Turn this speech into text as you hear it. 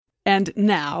And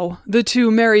now, the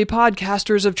two merry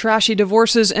podcasters of Trashy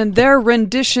Divorces and their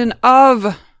rendition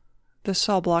of the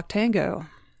Cell Block Tango.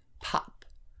 Pop.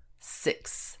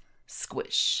 6.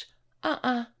 Squish.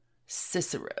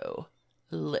 Cicero.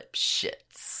 Lip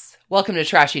shits. Welcome to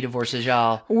Trashy Divorces,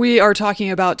 y'all. We are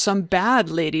talking about some bad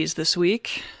ladies this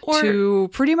week. Or- two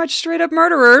pretty much straight up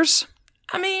murderers.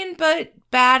 I mean, but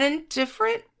bad in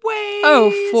different ways.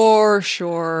 Oh, for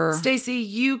sure. Stacey,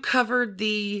 you covered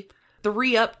the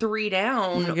 3 up, 3 down,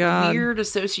 Oh my God. weird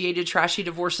associated trashy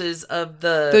divorces of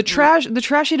the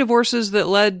trashy divorces that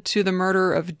led to the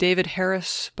murder of David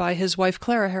Harris by his wife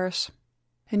Clara Harris.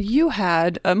 And you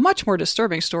had a much more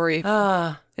disturbing story,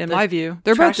 in my view.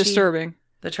 They're both disturbing.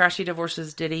 The trashy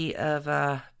divorces ditty of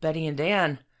Betty and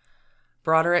Dan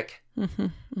Broderick.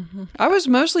 I was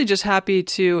mostly just happy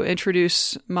to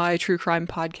introduce my true crime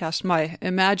podcast, my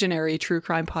imaginary true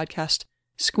crime podcast,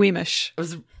 Squeamish.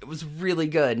 It was really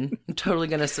good. I'm totally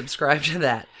going to subscribe to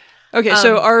that. Okay,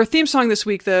 so our theme song this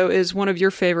week, though, is one of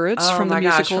your favorites from the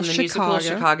musical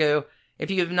Chicago.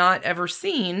 If you have not ever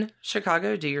seen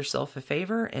Chicago, do yourself a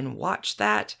favor and watch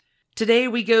that. Today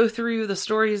we go through the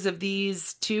stories of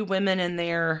these two women and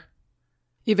their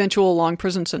eventual long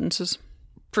prison sentences.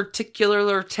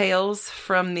 Particular tales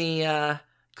from the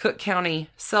Cook County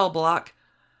cell block.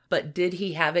 But did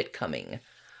he have it coming?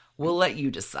 We'll let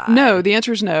you decide. No, the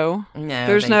answer is no. No.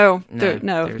 They did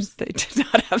not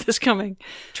have this coming.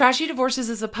 Trashy Divorces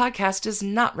as a podcast does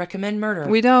not recommend murder.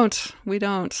 We don't. We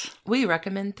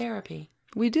recommend therapy.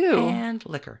 We do. And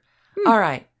liquor. All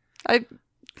right. I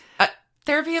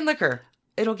Therapy and liquor.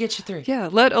 It'll get you through. Yeah,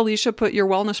 let Alicia put your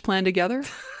wellness plan together.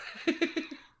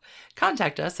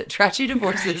 Contact us at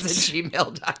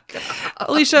trashydivorces@gmail.com.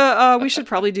 Alicia, we should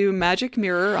probably do Magic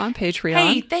Mirror on Patreon.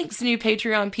 Hey, thanks, new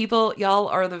Patreon people. Y'all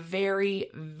are the very,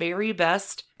 very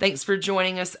best. Thanks for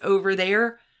joining us over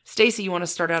there. Stacey, you want to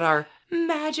start out our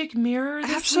Magic Mirror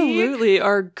this Absolutely. week?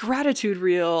 Our gratitude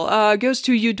reel goes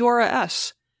to Eudora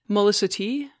S., Melissa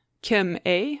T., Kim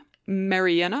A.,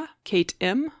 Mariana, Kate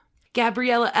M.,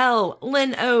 Gabriella L.,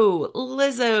 Lynn O.,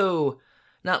 Lizzo.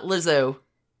 Not Lizzo.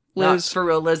 Liz. Not for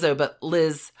real Lizzo, but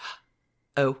Liz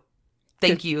O.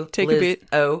 Thank you, Take Liz a beat.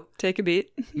 O. Take a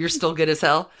beat. You're still good as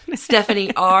hell.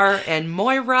 Stephanie R. and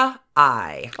Moira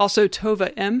I. Also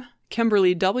Tova M.,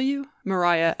 Kimberly W.,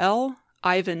 Mariah L.,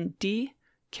 Ivan D.,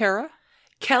 Kara,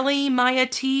 Kelly, Maya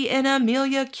T., and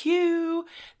Amelia Q.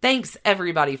 Thanks,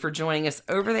 everybody, for joining us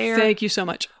over there. Thank you so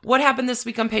much. What happened this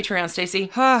week on Patreon,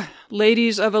 Stacey?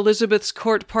 Ladies of Elizabeth's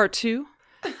Court Part 2.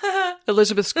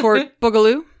 Elizabeth's Court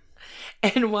Boogaloo.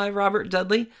 And why Robert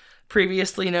Dudley,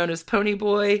 previously known as Pony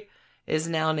Boy, is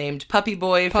now named Puppy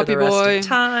Boy for the rest of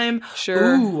time.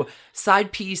 Sure. Ooh,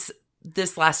 side piece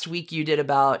this last week you did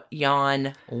about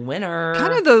Jan Winter.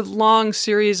 Kind of the long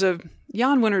series of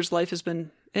Jan Winter's life has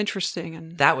been interesting.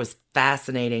 And that was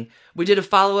fascinating. We did a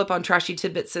follow-up on Trashy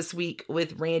Tidbits this week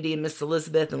with Randy and Miss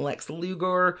Elizabeth and Lex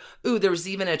Luger. Ooh, there was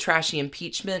even a trashy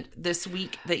impeachment this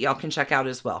week that y'all can check out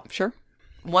as well. Sure.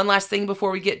 One last thing before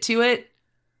we get to it.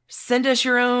 Send us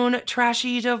your own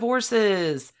trashy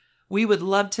divorces. We would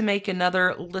love to make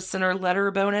another listener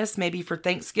letter bonus, maybe for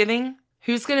Thanksgiving.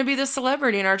 Who's going to be the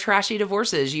celebrity in our trashy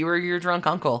divorces? You or your drunk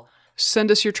uncle?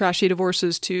 Send us your trashy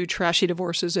divorces to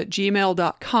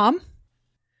trashydivorces@gmail.com.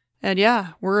 And yeah,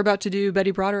 we're about to do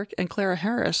Betty Broderick and Clara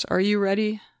Harris. Are you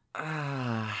ready?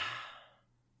 Pop.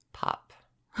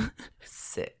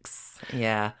 6.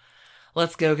 Yeah.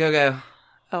 Let's go.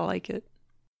 I like it.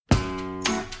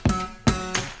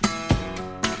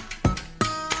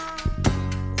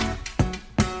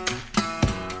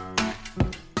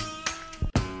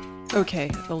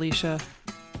 Okay, Alicia.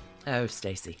 Oh,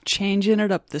 Stacey. Changing it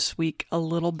up this week a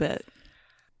little bit.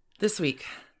 This week.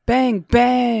 Bang,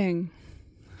 bang.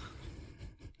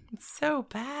 It's so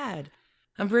bad.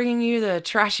 I'm bringing you the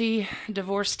trashy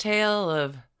divorce tale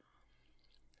of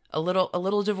a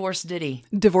little divorce ditty.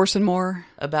 Divorce and more.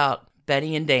 About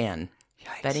Betty and Dan.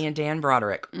 Yikes. Betty and Dan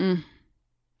Broderick.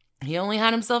 He only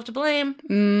had himself to blame.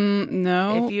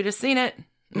 No. If you'd have seen it.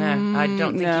 No, I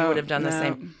don't think you would have done the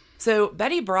same. So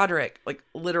Betty Broderick,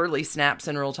 literally snaps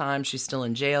in real time. She's still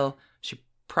in jail. She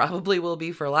probably will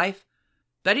be for life.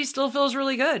 Betty still feels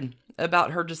really good about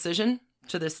her decision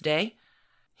to this day.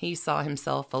 He saw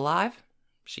himself alive.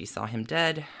 She saw him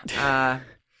dead. Yeah,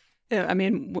 I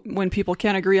mean, when people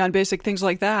can't agree on basic things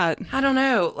like that. I don't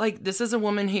know. This is a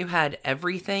woman who had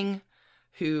everything,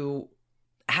 who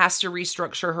has to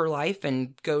restructure her life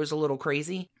and goes a little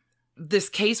crazy. This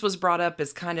case was brought up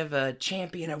as kind of a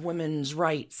champion of women's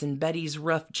rights and Betty's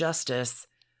rough justice.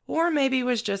 Or maybe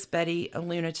was just Betty a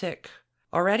lunatic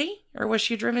already? Or was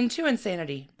she driven to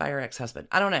insanity by her ex-husband?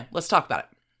 I don't know. Let's talk about it.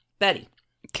 Betty,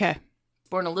 Okay.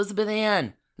 Born Elizabeth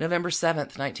Ann, November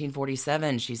 7th,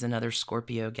 1947. She's another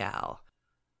Scorpio gal.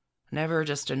 Never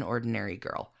just an ordinary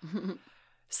girl.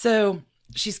 So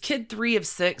she's kid 3 of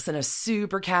 6 in a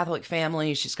super Catholic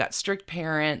family. She's got strict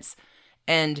parents.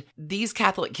 And these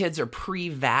Catholic kids are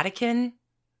pre-Vatican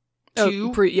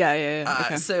II. Yeah.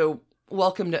 Okay. So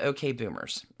welcome to OK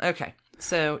Boomers. Okay.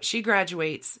 So she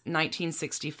graduates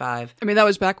 1965. I mean, that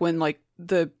was back when, like,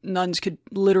 the nuns could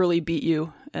literally beat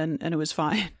you and it was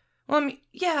fine. Well, I mean,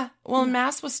 yeah. Well,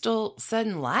 Mass was still said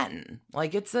in Latin.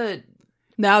 Like, it's a...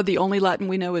 Now the only Latin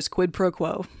we know is quid pro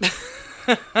quo.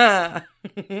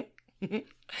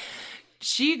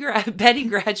 Betty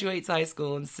graduates high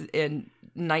school in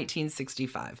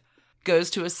 1965.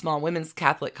 Goes to a small women's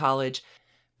Catholic college.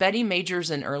 Betty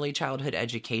majors in early childhood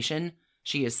education.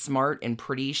 She is smart and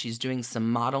pretty. She's doing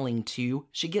some modeling too.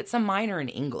 She gets a minor in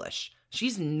English.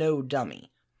 She's no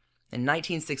dummy. In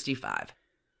 1965,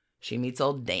 she meets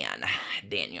old Danny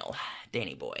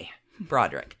boy,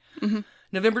 Broderick. Mm-hmm.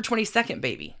 November 22nd,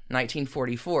 baby,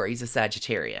 1944. He's a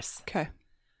Sagittarius. Okay.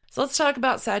 So let's talk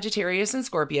about Sagittarius and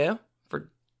Scorpio for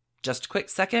just a quick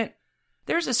second.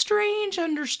 There's a strange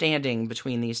understanding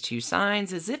between these two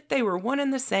signs, as if they were one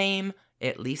and the same,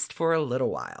 at least for a little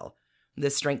while. The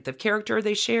strength of character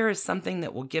they share is something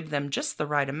that will give them just the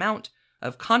right amount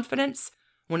of confidence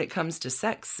when it comes to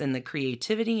sex, and the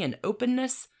creativity and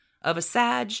openness of a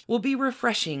Sag will be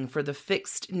refreshing for the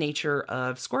fixed nature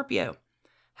of Scorpio.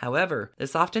 However,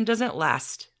 this often doesn't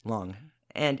last long,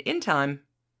 and in time,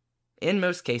 in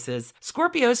most cases,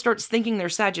 Scorpio starts thinking their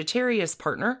Sagittarius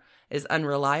partner is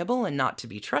unreliable and not to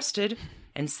be trusted,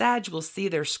 and Sag will see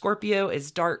their Scorpio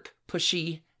as dark,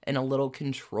 pushy, and a little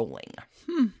controlling.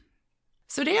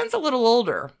 So Dan's a little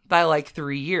older by like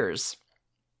 3 years.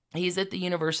 He's at the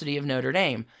University of Notre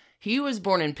Dame. He was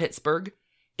born in Pittsburgh,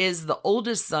 is the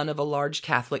oldest son of a large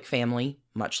Catholic family,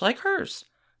 much like hers.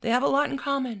 They have a lot in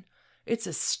common. It's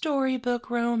a storybook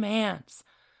romance.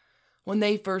 When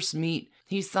they first meet,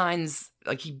 he signs,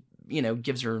 like he,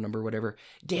 gives her a number, whatever.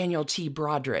 Daniel T.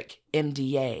 Broderick,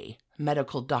 MDA,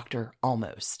 medical doctor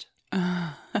almost.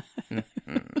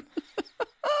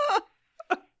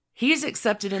 He's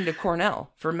accepted into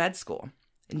Cornell for med school.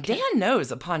 And Dan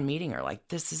knows upon meeting her, like,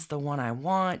 this is the one I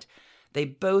want. They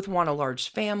both want a large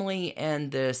family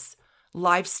and this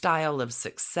lifestyle of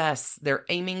success. They're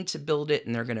aiming to build it,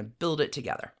 and they're going to build it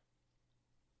together.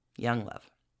 Young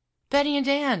love. Betty and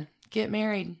Dan get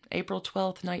married April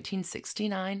 12th,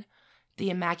 1969, the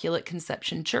Immaculate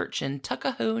Conception Church in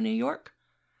Tuckahoe, New York.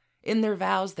 In their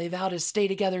vows, they vow to stay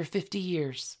together 50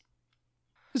 years.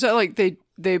 Is that like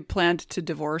they planned to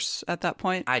divorce at that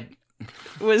point?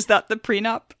 Was that the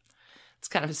prenup? It's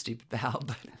kind of a stupid vow,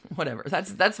 but whatever.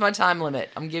 That's my time limit.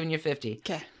 I'm giving you 50.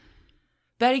 Okay.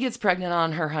 Betty gets pregnant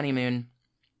on her honeymoon.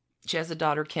 She has a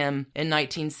daughter, Kim, in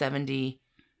 1970.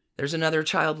 There's another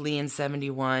child, Lee, in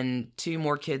 71. 2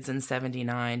 more kids in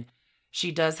 79.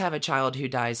 She does have a child who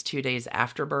dies 2 days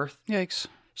after birth. Yikes.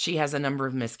 She has a number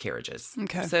of miscarriages.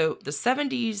 Okay. So the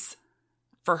 70s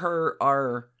for her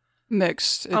are...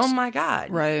 mixed. Oh my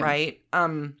God. Right. Right.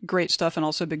 Great stuff and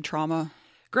also big trauma.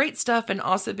 Great stuff and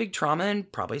also big trauma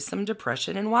and probably some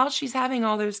depression. And while she's having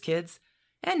all those kids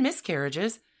and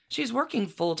miscarriages, she's working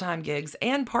full-time gigs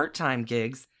and part-time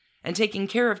gigs and taking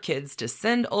care of kids to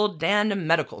send old Dan to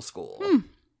medical school.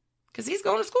 Because he's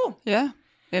going to school. Yeah.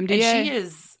 MDA. And she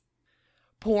is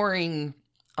pouring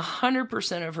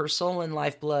 100% of her soul and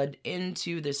lifeblood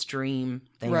into this dream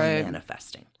thing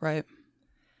manifesting. Right.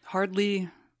 Hardly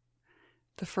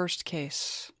the first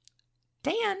case.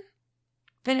 Dan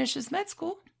finishes med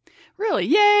school. Really?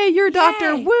 Yay, you're a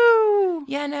doctor. Yay. Woo!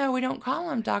 Yeah, no, we don't call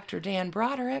him Dr. Dan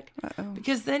Broderick. Uh-oh.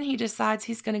 Because then he decides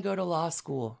he's going to go to law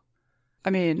school.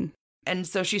 I mean... And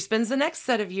so she spends the next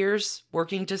set of years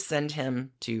working to send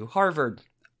him to Harvard.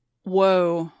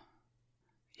 Whoa.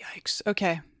 Yikes.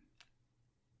 Okay.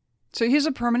 So he's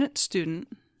a permanent student.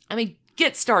 I mean,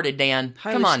 get started, Dan.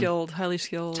 Come on. Highly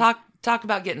skilled. Talk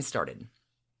about getting started.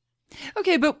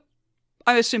 Okay, but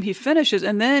I assume he finishes,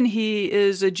 and then he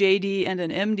is a JD and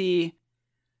an MD,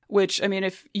 which, I mean,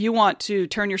 if you want to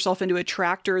turn yourself into a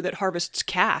tractor that harvests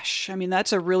cash, I mean,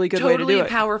 that's a really good way to do it. Totally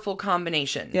powerful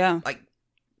combination. Yeah. Like,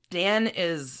 Dan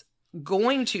is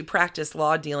going to practice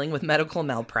law dealing with medical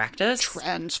malpractice.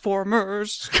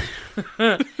 Transformers.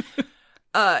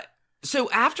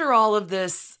 So after all of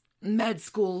this med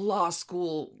school, law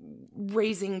school,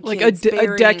 raising kids, like a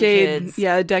decade, kids,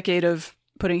 a decade of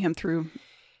putting him through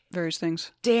various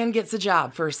things. Dan gets a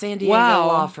job for a San Diego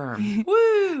law firm.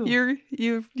 Woo!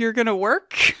 You're gonna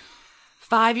work?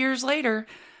 5 years later,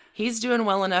 he's doing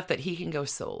well enough that he can go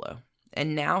solo.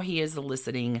 And now he is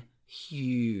eliciting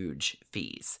huge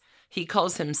fees. He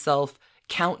calls himself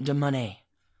Count de Money.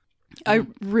 I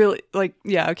really,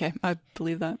 okay, I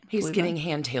believe that. He's getting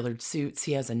hand-tailored suits.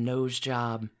 He has a nose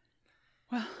job.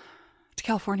 Well, it's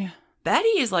California.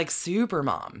 Betty is like super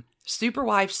mom. Super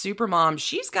wife, super mom.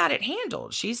 She's got it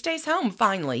handled. She stays home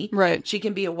finally. Right. She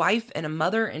can be a wife and a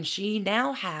mother, and she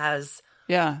now has...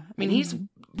 Yeah. I mean, he's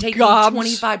taking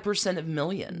 25% of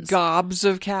millions. Gobs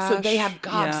of cash. So they have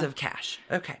gobs of cash.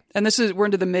 Okay. And we're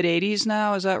into the mid-'80s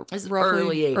now? Is that It's roughly?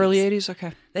 early 80s. Early 80s?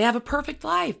 Okay. They have a perfect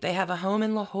life. They have a home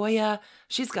in La Jolla.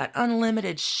 She's got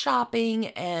unlimited shopping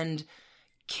and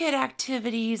kid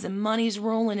activities, and money's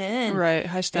rolling in. Right.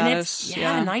 High status.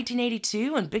 And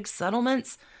 1982 and big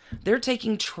settlements. They're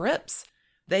taking trips.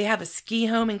 They have a ski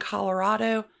home in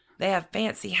Colorado. They have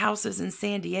fancy houses in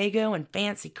San Diego and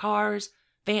fancy cars,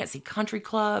 fancy country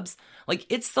clubs. Like,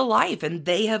 it's the life, and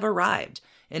they have arrived.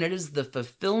 And it is the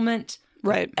fulfillment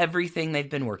of everything they've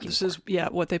been working for. This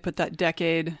is, what they put that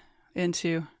decade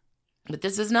into. But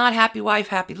this is not happy wife,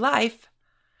 happy life.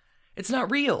 It's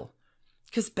not real.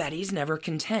 Because Betty's never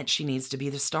content. She needs to be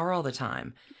the star all the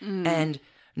time. And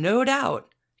no doubt,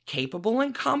 capable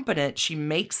and competent, she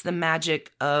makes the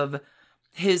magic of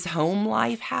his home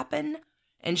life happen.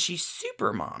 And she's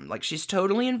super mom. Like, she's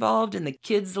totally involved in the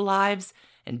kids' lives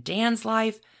and Dan's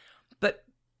life. But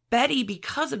Betty,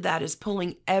 because of that, is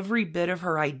pulling every bit of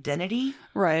her identity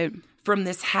from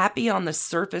this happy on the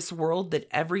surface world that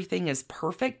everything is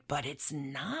perfect, but it's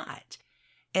not.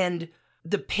 And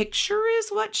the picture is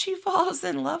what she falls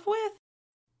in love with,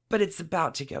 but it's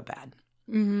about to go bad.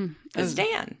 It's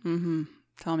Dan. Mm-hmm.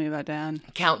 Tell me about Dan.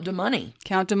 Count de Money.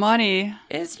 Count de Money.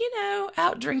 Is,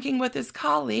 out drinking with his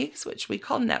colleagues, which we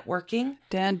call networking.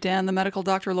 Dan, the medical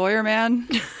doctor lawyer man.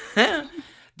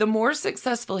 The more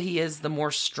successful he is, the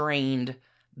more strained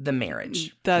the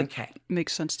marriage. That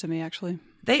makes sense to me, actually.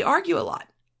 They argue a lot.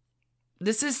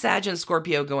 This is Sag and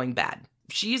Scorpio going bad.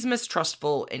 She's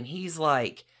mistrustful, and he's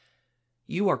like,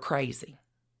 you are crazy.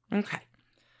 Okay.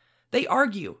 They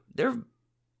argue. They're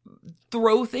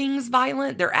throw things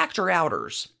violent. They're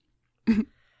actor-outers.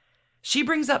 She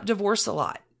brings up divorce a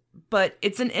lot, but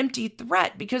it's an empty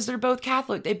threat because they're both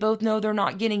Catholic. They both know they're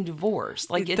not getting divorced.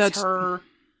 Like, it's her,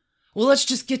 well, let's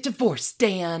just get divorced,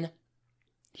 Dan.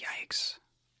 Yikes.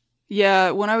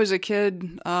 Yeah, when I was a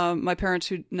kid, my parents,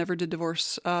 who never did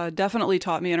divorce, definitely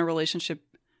taught me in a relationship,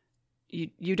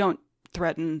 you don't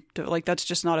threaten, that's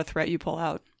just not a threat you pull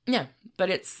out. Yeah, but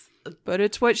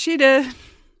it's what she did.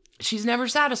 She's never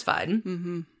satisfied.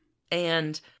 Mm-hmm.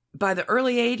 And by the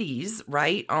early 80s,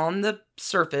 right, on the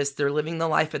surface, they're living the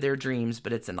life of their dreams,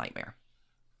 but it's a nightmare.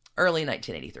 Early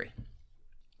 1983.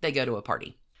 They go to a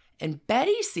party. And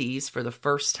Betty sees for the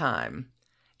first time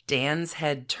Dan's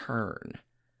head turn.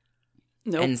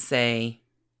 Nope. And say,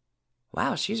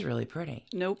 wow, she's really pretty.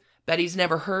 Nope. Betty's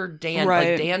never heard Dan. Right.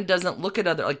 Like, Dan doesn't look at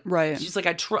other, like, right. She's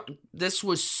like, this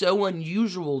was so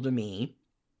unusual to me.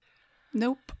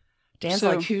 Nope. Dan's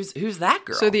like, who's that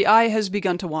girl? So the eye has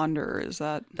begun to wander, is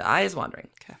that? The eye is wandering.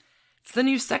 Okay. It's the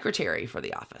new secretary for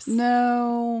the office.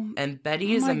 No. And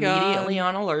Betty is immediately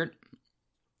on alert.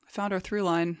 I found our through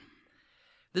line.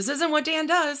 This isn't what Dan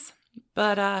does,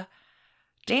 but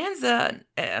Dan's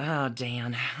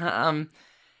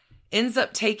ends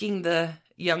up taking the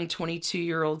young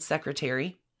 22-year-old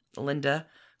secretary, Linda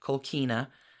Kolkina,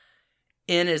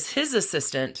 in as his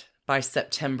assistant by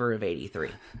September of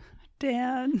 83.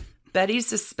 Dan. Betty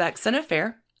suspects an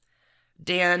affair.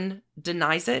 Dan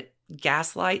denies it,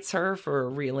 gaslights her for a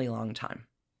really long time.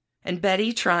 And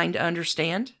Betty, trying to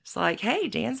understand, is like, hey,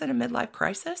 Dan's in a midlife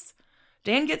crisis.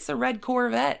 Dan gets a red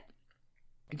Corvette.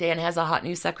 Dan has a hot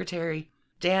new secretary.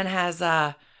 Dan has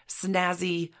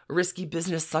snazzy, risky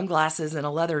business sunglasses and a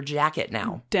leather jacket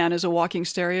now. Dan is a walking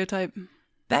stereotype.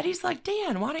 Betty's like,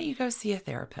 Dan, why don't you go see a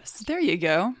therapist? There you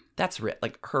go. That's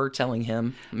like her telling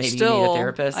him maybe you need a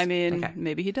therapist. I mean,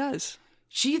 maybe he does.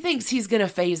 She thinks he's going to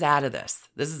phase out of this.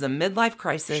 This is a midlife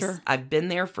crisis. Sure. I've been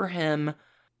there for him.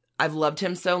 I've loved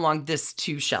him so long. This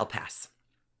too shall pass.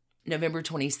 November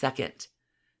 22nd,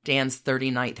 Dan's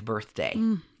 39th birthday.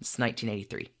 It's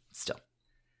 1983 still.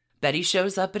 Betty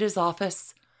shows up at his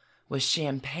office with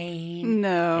champagne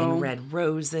and red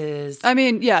roses. I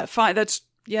mean, yeah, fine.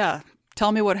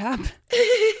 Tell me what happened.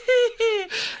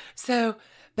 So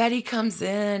Betty comes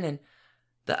in, and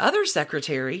the other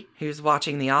secretary who's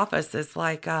watching the office is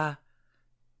like,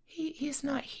 he's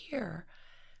not here.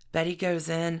 Betty goes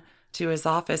in to his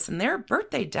office, and there are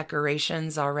birthday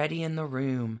decorations already in the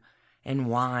room, and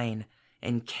wine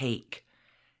and cake.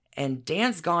 And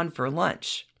Dan's gone for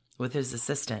lunch with his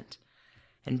assistant.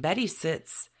 And Betty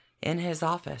sits in his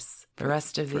office the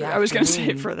rest of the afternoon. I was going to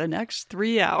say for the next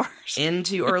 3 hours.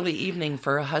 Into early evening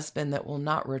for a husband that will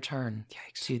not return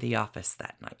to the office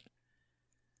that night.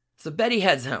 So Betty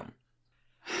heads home.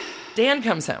 Dan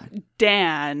comes home.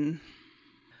 Dan.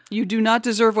 You do not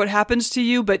deserve what happens to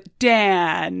you, but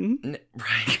Dan.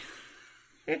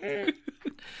 Right.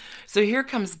 So here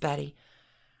comes Betty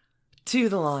to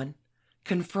the lawn,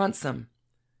 confronts him.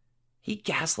 He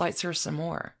gaslights her some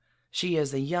more. She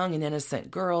is a young and innocent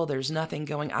girl. There's nothing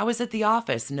going. I was at the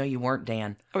office. No, you weren't,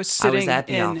 Dan. I was sitting at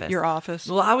the in office. Your office.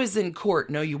 Well, I was in court.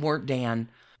 No, you weren't, Dan.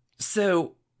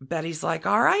 So Betty's like,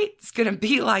 all right, it's going to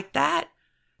be like that.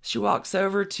 She walks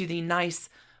over to the nice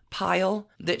pile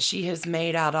that she has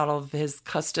made out of his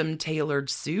custom tailored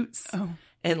suits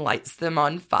and lights them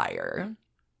on fire.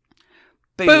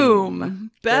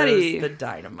 Boom. Betty. There's the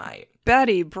dynamite.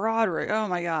 Betty Broderick. Oh,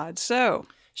 my God. So.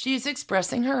 She's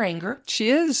expressing her anger. She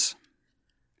is.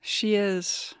 She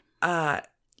is. Yeah.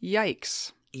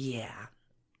 Yikes.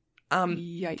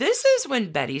 Yikes. This is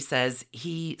when Betty says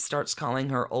he starts calling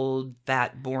her old,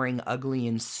 fat, boring, ugly,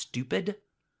 and stupid.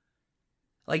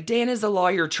 Like, Dan is a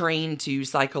lawyer trained to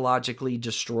psychologically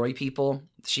destroy people.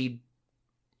 She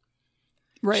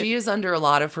is under a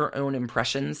lot of her own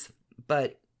impressions,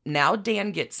 but now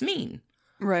Dan gets mean.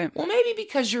 Right. Well, maybe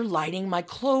because you're lighting my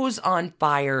clothes on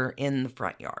fire in the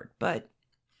front yard, but...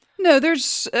 No,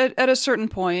 there's, at a certain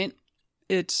point,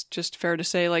 it's just fair to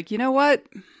say, like, you know what?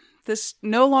 This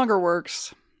no longer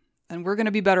works, and we're going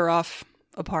to be better off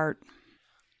apart.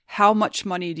 How much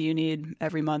money do you need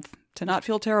every month to not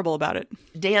feel terrible about it?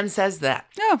 Dan says that.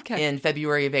 Oh, okay. In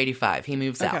February of 85. He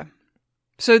moves out.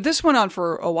 So this went on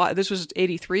for a while. This was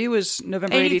 83? Was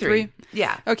November 83?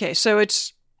 Yeah. Okay, so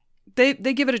it's... They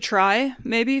give it a try,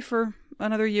 maybe, for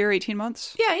another year, 18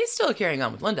 months? Yeah, he's still carrying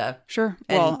on with Linda. Sure.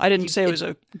 Well, I didn't say it was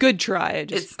a good try.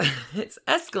 It's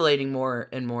escalating more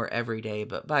and more every day,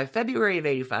 but by February of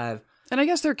 85... And I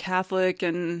guess they're Catholic,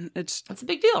 and it's a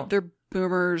big deal. They're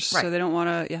boomers, right. So they don't want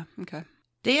to... Yeah, okay.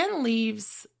 Dan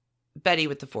leaves Betty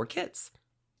with the 4 kids.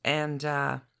 And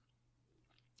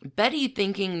Betty,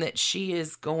 thinking that she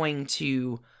is going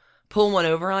to pull one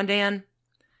over on Dan,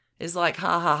 is like,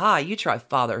 ha ha ha, you try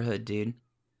fatherhood, dude.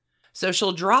 So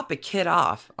she'll drop a kid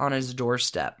off on his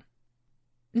doorstep.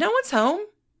 No one's home.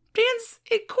 Dan's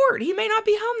at court. He may not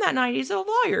be home that night. He's a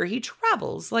lawyer. He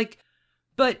travels.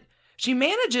 But she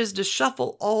manages to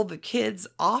shuffle all the kids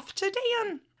off to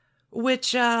Dan,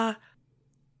 which,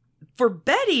 for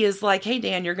Betty is like, hey,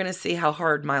 Dan, you're going to see how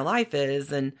hard my life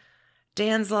is. And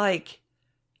Dan's like,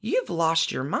 you've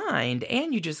lost your mind,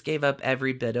 and you just gave up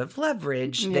every bit of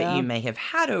leverage that you may have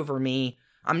had over me.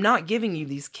 I'm not giving you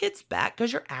these kids back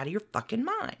because you're out of your fucking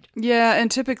mind. Yeah, and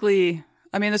typically,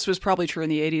 I mean, this was probably true in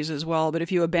the 80s as well, but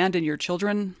if you abandon your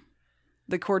children,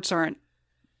 the courts aren't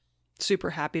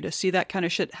super happy to see that kind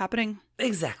of shit happening.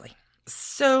 Exactly.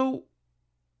 So,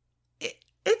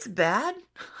 it's bad.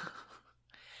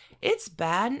 It's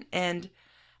bad, and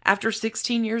after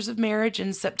 16 years of marriage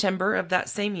in September of that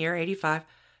same year, 85,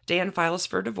 Dan files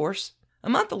for divorce. A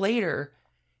month later,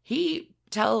 he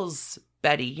tells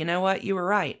Betty, you know what? You were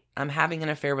right. I'm having an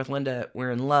affair with Linda.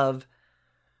 We're in love.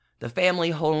 The family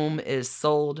home is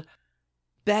sold.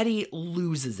 Betty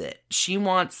loses it. She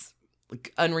wants,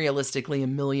 unrealistically, $1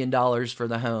 million for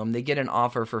the home. They get an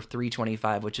offer for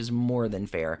 $325,000, which is more than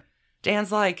fair.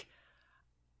 Dan's like,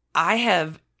 I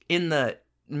have, in the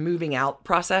moving out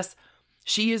process,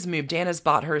 she has moved. Dan has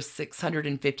bought her a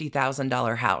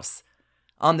 $650,000 house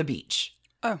on the beach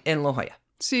in La Jolla.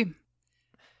 See,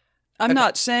 I'm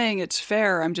not saying it's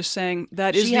fair. I'm just saying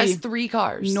that is she has 3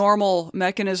 cars. Normal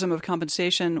mechanism of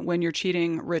compensation when your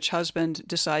cheating rich husband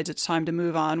decides it's time to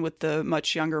move on with the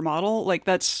much younger model. Like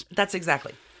that's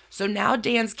exactly. So now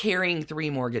Dan's carrying 3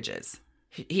 mortgages.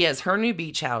 He has her new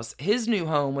beach house, his new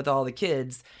home with all the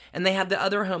kids, and they have the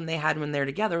other home they had when they're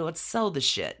together. Let's sell the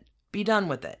shit. Be done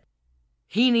with it.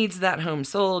 He needs that home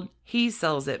sold. He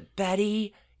sells it.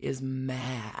 Betty is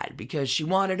mad because she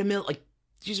wanted $1 million. Like,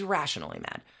 she's irrationally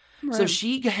mad. Right. So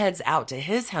she heads out to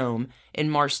his home in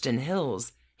Marston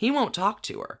Hills. He won't talk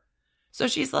to her. So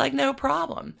she's like, no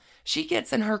problem. She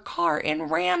gets in her car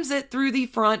and rams it through the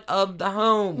front of the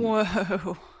home.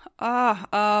 Whoa.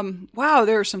 Wow,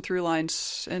 there are some through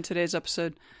lines in today's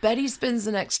episode. Betty spends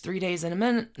the next 3 days in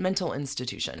a mental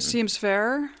institution. Seems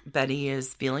fair. Betty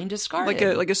is feeling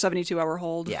discarded. Like a 72-hour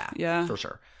hold. Yeah, for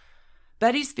sure.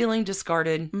 Betty's feeling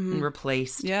discarded and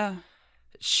replaced. Yeah.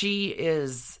 She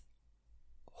is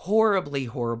horribly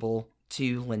horrible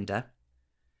to Linda.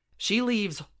 She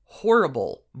leaves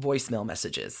horrible voicemail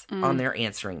messages on their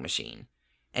answering machine.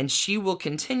 And she will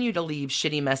continue to leave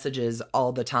shitty messages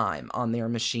all the time on their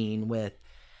machine with,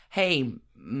 hey,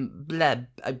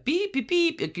 beep, beep,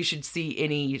 beep. If you should see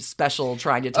any special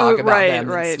trying to talk about them.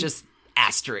 Right. It's just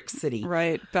asterisk city.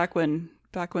 Right. Back when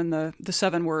the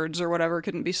 7 words or whatever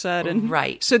couldn't be said. And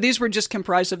right. So these were just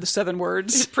comprised of the 7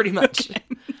 words. Pretty much.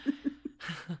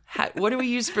 Okay. What do we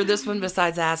use for this one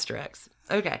besides asterisks?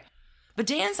 Okay. But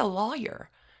Dan's a lawyer.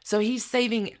 So he's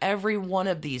saving every one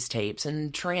of these tapes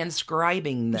and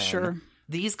transcribing them. Sure.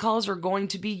 These calls are going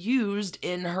to be used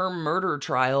in her murder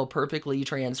trial, perfectly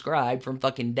transcribed from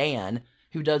fucking Dan,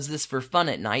 who does this for fun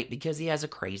at night because he has a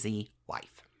crazy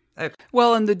wife. Okay.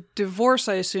 Well, and the divorce,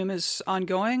 I assume, is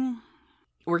ongoing?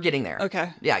 We're getting there.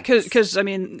 Okay. Yeah. Because, I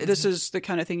mean, this is the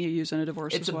kind of thing you use in a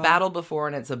divorce It's as well. a battle before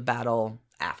and it's a battle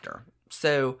after.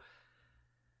 So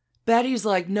Betty's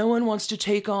like, no one wants to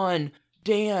take on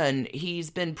Dan. He's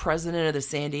been president of the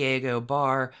San Diego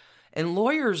bar. And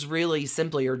lawyers really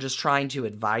simply are just trying to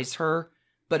advise her.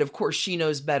 But of course, she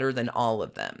knows better than all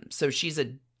of them. So she's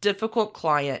a difficult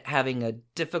client having a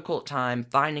difficult time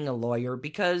finding a lawyer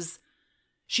because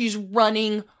she's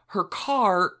running her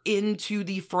car into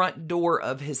the front door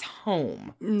of his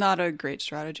home. Not a great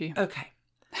strategy. Okay.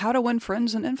 How to win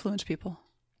friends and influence people.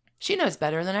 She knows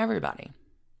better than everybody.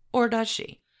 Or does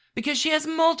she? Because she has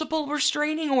multiple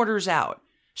restraining orders out.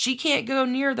 She can't go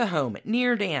near the home,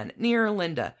 near Dan, near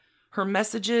Linda. Her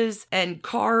messages and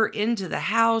car into the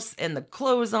house and the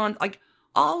clothes on, like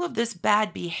all of this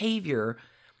bad behavior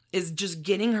is just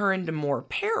getting her into more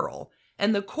peril.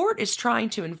 And the court is trying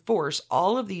to enforce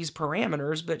all of these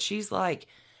parameters, but she's like,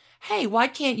 hey, why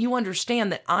can't you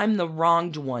understand that I'm the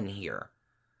wronged one here?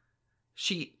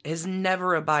 She has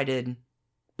never abided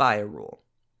by a rule.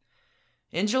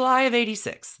 In July of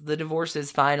 86, the divorce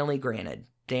is finally granted.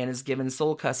 Dan is given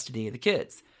sole custody of the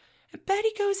kids. And Betty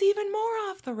goes even more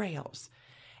off the rails.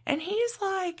 And he's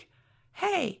like,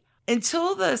 hey,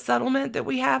 until the settlement that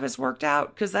we have is worked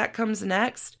out, because that comes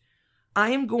next,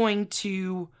 I am going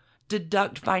to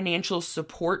deduct financial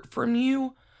support from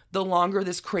you the longer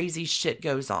this crazy shit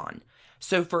goes on.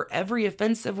 So for every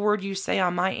offensive word you say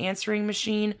on my answering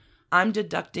machine, I'm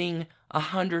deducting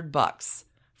 $100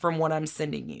 from what I'm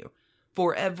sending you.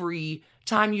 For every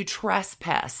time you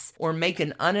trespass or make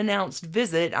an unannounced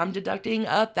visit, I'm deducting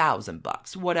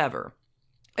 $1,000, whatever.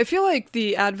 I feel like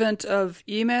the advent of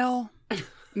email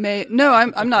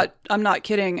I'm not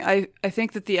kidding. I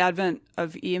think that the advent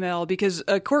of email, because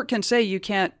a court can say you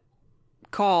can't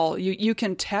call, you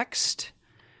can text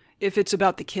if it's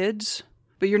about the kids,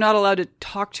 but you're not allowed to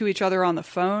talk to each other on the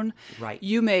phone. Right.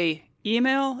 You may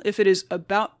email if it is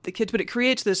about the kids, but it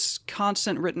creates this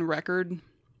constant written record.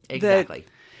 Exactly.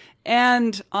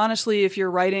 And honestly, if you're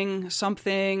writing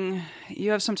something,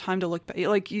 you have some time to look back.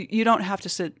 Like, you don't have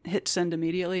to hit send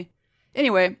immediately.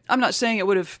 Anyway, I'm not saying it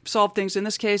would have solved things in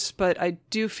this case, but I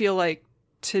do feel like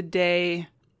today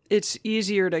it's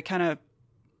easier to kind of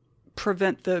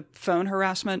prevent the phone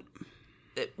harassment.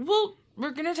 Well,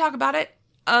 we're going to talk about it.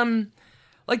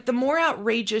 Like, the more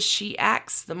outrageous she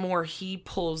acts, the more he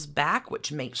pulls back,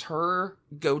 which makes her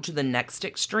go to the next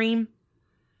extreme.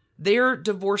 Their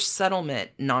divorce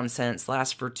settlement nonsense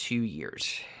lasts for 2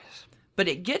 years. But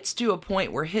it gets to a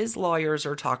point where his lawyers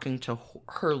are talking to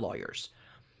her lawyers.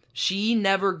 She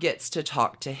never gets to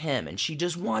talk to him, and she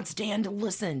just wants Dan to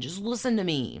listen. Just listen to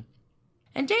me.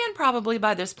 And Dan probably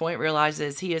by this point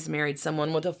realizes he has married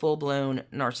someone with a full-blown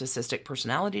narcissistic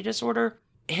personality disorder.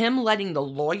 Him letting the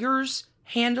lawyers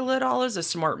handle it all is a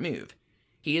smart move.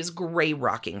 He is gray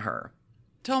rocking her.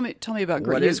 Tell me about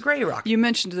gray. What is gray rocking? You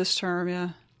mentioned this term, yeah.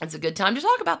 It's a good time to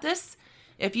talk about this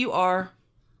if you are,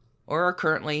 or are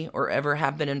currently, or ever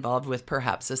have been involved with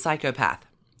perhaps a psychopath.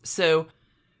 So,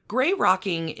 gray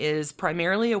rocking is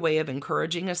primarily a way of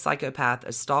encouraging a psychopath,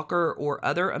 a stalker, or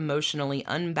other emotionally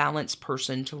unbalanced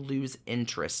person to lose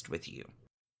interest with you.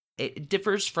 It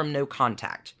differs from no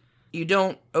contact. You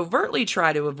don't overtly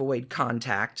try to avoid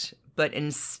contact, but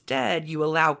instead you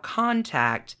allow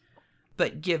contact,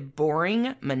 but give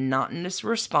boring, monotonous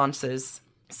responses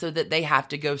so that they have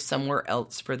to go somewhere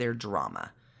else for their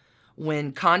drama.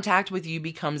 When contact with you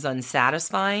becomes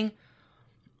unsatisfying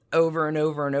over and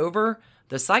over and over,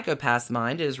 the psychopath's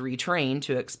mind is retrained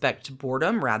to expect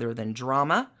boredom rather than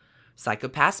drama.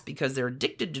 Psychopaths, because they're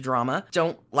addicted to drama,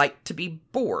 don't like to be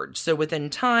bored. So within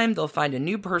time, they'll find a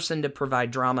new person to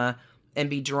provide drama and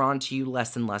be drawn to you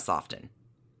less and less often.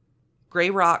 Gray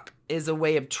rock is a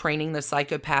way of training the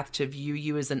psychopath to view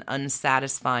you as an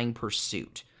unsatisfying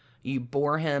pursuit. You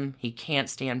bore him, he can't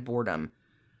stand boredom.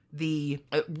 A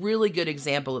really good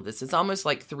example of this is almost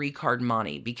like 3-card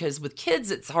Monte, because with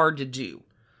kids it's hard to do,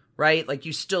 right? Like,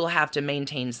 you still have to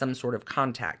maintain some sort of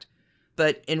contact.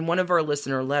 But in one of our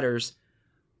listener letters,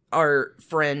 our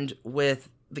friend with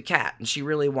the cat, and she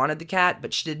really wanted the cat,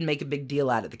 but she didn't make a big deal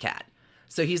out of the cat.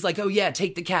 So he's like, oh yeah,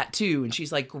 take the cat too. And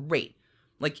she's like, great.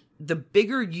 Like, the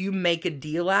bigger you make a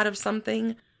deal out of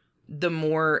something, the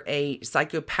more a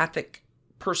psychopathic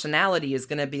personality is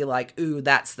going to be like, ooh,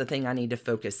 that's the thing I need to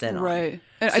focus in on. Right.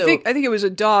 And so, I think it was a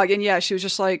dog. And yeah, she was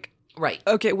just like, right.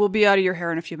 Okay, we'll be out of your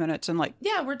hair in a few minutes. And like,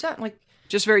 yeah, we're done. Like,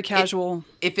 just very casual.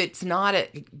 If it's not,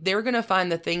 they're going to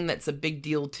find the thing that's a big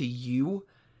deal to you.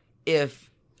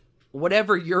 If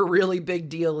whatever your really big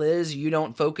deal is, you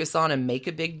don't focus on and make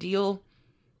a big deal,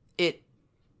 it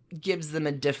gives them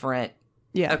a different...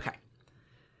 Yeah. Okay.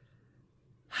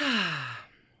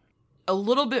 A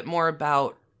little bit more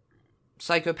about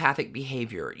psychopathic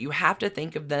behavior. You have to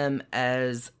think of them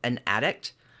as an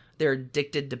addict. They're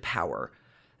addicted to power.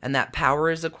 And that power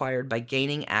is acquired by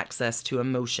gaining access to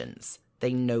emotions.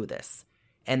 They know this.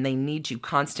 And they need to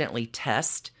constantly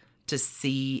test to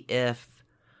see if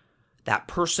that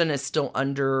person is still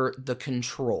under the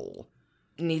control.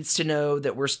 Needs to know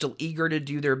that we're still eager to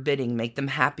do their bidding, make them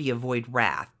happy, avoid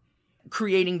wrath.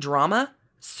 Creating drama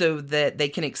so that they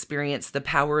can experience the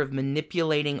power of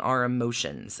manipulating our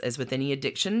emotions. As with any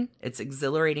addiction, it's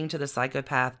exhilarating to the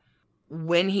psychopath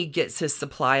when he gets his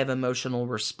supply of emotional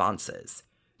responses.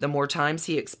 The more times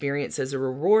he experiences a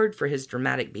reward for his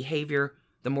dramatic behavior,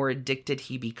 the more addicted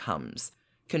he becomes.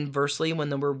 Conversely, when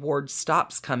the reward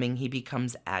stops coming, he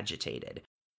becomes agitated.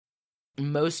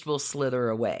 Most will slither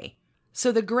away.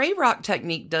 So the gray rock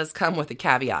technique does come with a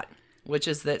caveat, which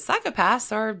is that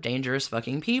psychopaths are dangerous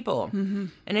fucking people. Mm-hmm.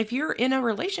 And if you're in a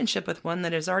relationship with one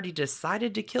that has already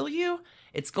decided to kill you,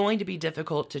 it's going to be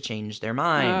difficult to change their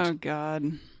mind. Oh,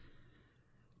 God.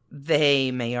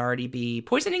 They may already be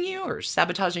poisoning you or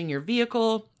sabotaging your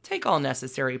vehicle. Take all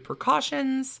necessary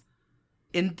precautions.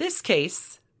 In this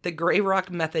case, the gray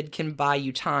rock method can buy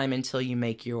you time until you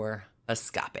make your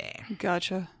escape.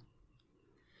 Gotcha.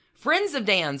 Friends of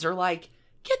Dan's are like,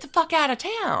 get the fuck out of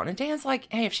town. And Dan's like,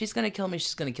 hey, if she's going to kill me,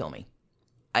 she's going to kill me.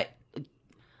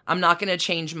 I'm not going to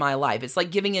change my life. It's like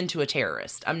giving in to a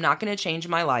terrorist. I'm not going to change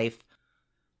my life.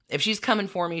 If she's coming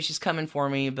for me, she's coming for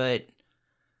me, but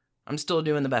I'm still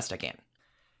doing the best I can.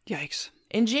 Yikes.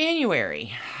 In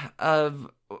January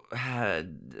of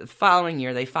the following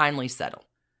year, they finally settle.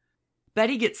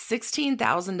 Betty gets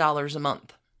 $16,000 a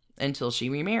month until she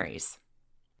remarries.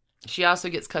 She also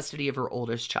gets custody of her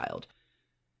oldest child.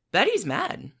 Betty's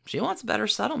mad. She wants a better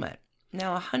settlement.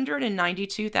 Now,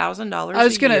 $192,000 I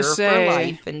was a year say, for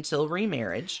life until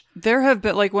remarriage. There have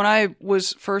been, like, when I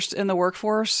was first in the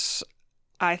workforce,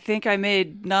 I think I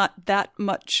made not that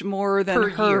much more than per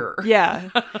her. Year. Yeah.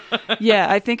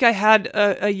 Yeah, I think I had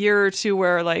a year or two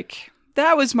where, like,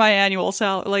 that was my annual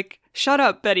salary. Like, shut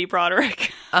up, Betty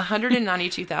Broderick.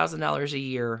 $192,000 a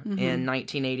year in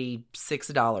 1986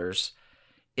 dollars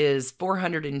is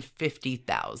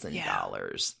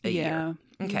 $450,000 a year.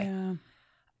 Okay. Yeah.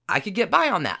 I could get by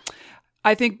on that.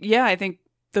 I think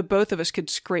the both of us could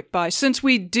scrape by. Since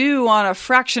we do on a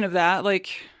fraction of that,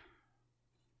 like,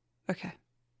 okay,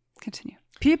 continue.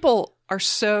 People are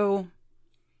so...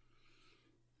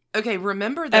 Okay,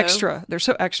 remember though... Extra. They're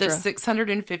so extra. The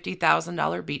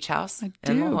 $650,000 beach house in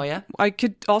La Jolla. I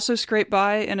could also scrape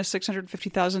by in a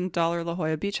 $650,000 La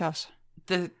Jolla beach house.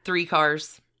 The 3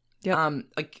 cars. Yep.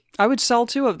 Like, I would sell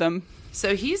 2 of them.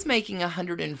 So he's making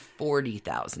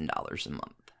 $140,000 a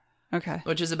month. Okay.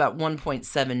 Which is about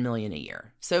 $1.7 million a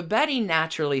year. So Betty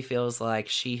naturally feels like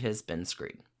she has been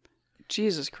screwed.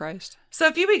 Jesus Christ. So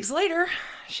a few weeks later,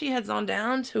 she heads on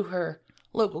down to her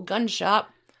local gun shop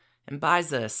and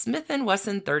buys a Smith &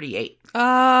 Wesson 38.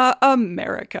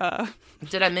 America.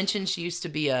 Did I mention she used to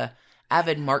be a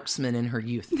avid marksman in her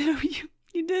youth? No,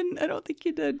 you didn't. I don't think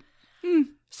you did.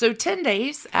 So 10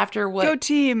 days after what... Go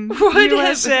team,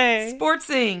 USA.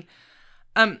 Sportsing.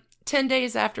 10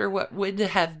 days after what would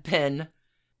have been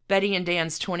Betty and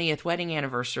Dan's 20th wedding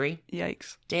anniversary.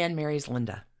 Yikes. Dan marries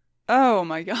Linda. Oh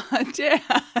my God, Dan.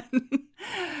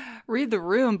 Read the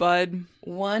room, bud.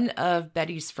 One of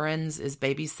Betty's friends is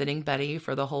babysitting Betty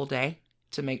for the whole day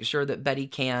to make sure that Betty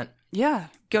can't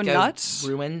go nuts,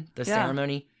 ruin the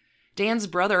ceremony. Dan's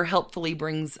brother helpfully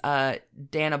brings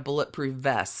Dan a bulletproof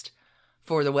vest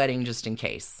for the wedding just in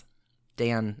case.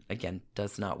 Dan, again,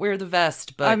 does not wear the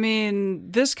vest, but... I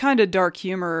mean, this kind of dark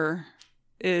humor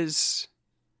that's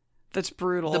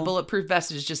brutal. The bulletproof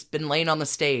vest has just been laying on the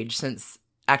stage since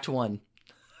Act 1.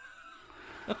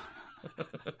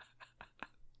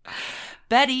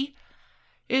 Betty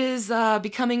is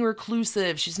becoming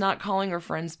reclusive. She's not calling her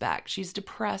friends back. She's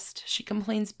depressed. She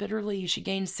complains bitterly. She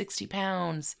gained 60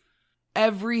 pounds.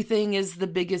 Everything is the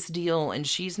biggest deal, and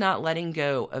she's not letting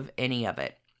go of any of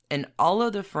it. And all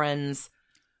of the friends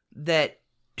that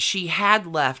she had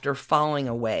left or falling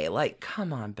away. Like,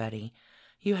 come on, Betty.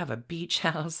 You have a beach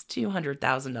house,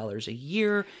 $200,000 a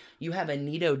year. You have a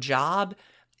neato job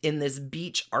in this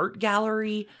beach art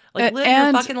gallery. Like, live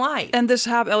your fucking life. And this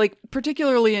happens, like,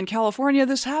 particularly in California,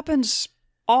 this happens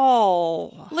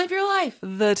all live your life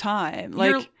the time.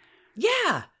 Like,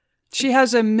 yeah. She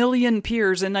has a million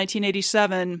peers in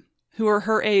 1987 who are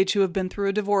her age who have been through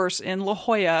a divorce in La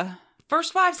Jolla.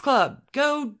 First Wives Club.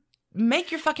 Go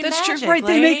make your fucking magic. That's true, right?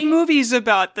 They make movies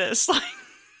about this.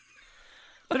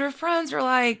 But her friends are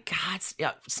like, God,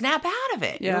 snap out of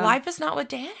it. Yeah. Your life is not with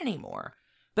Dan anymore.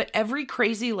 But every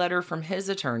crazy letter from his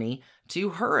attorney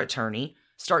to her attorney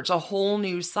starts a whole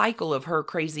new cycle of her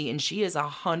crazy, and she is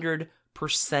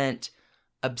 100%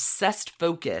 obsessed,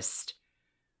 focused.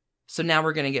 So now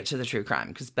we're going to get to the true crime,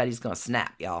 because Betty's going to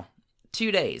snap, y'all.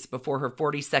 2 days before her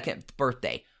 42nd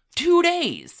birthday. 2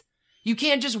 days! You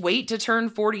can't just wait to turn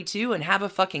 42 and have a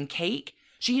fucking cake.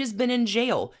 She has been in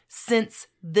jail since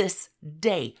this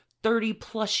day, 30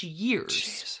 plus years.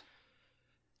 Jeez.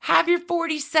 Have your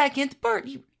 42nd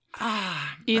birthday.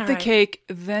 Eat the cake,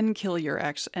 then kill your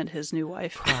ex and his new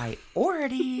wife.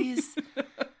 Priorities.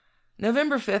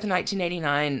 November 5th,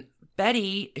 1989,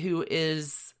 Betty, who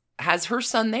has her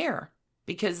son there,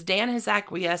 because Dan has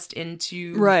acquiesced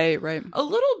into right. a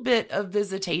little bit of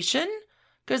visitation,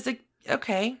 because,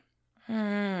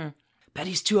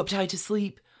 Betty's too uptight to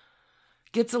sleep.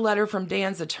 Gets a letter from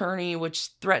Dan's attorney, which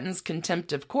threatens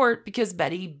contempt of court because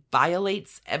Betty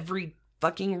violates every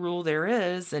fucking rule there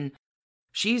is, and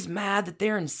she's mad that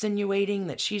they're insinuating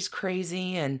that she's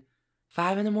crazy. And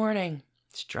 5 a.m,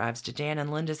 she drives to Dan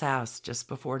and Linda's house just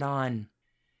before dawn.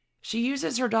 She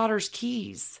uses her daughter's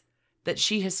keys that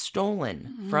she has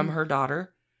stolen from her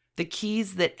daughter, the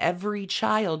keys that every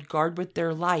child guard with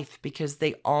their life because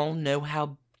they all know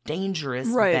how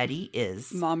dangerous Betty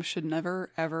is. Mom should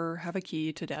never, ever have a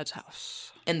key to Dad's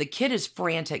house. And the kid is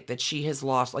frantic that she has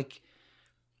lost,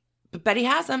 but Betty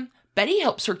has them. Betty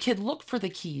helps her kid look for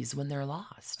the keys when they're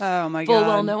lost. Oh, my God. Full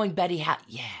well knowing Betty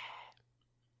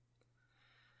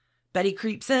Betty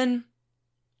creeps in,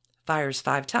 fires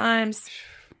 5 times.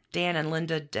 Dan and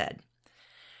Linda dead.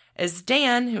 As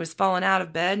Dan, who has fallen out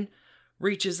of bed,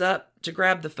 reaches up to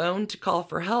grab the phone to call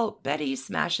for help, Betty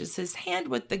smashes his hand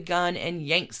with the gun and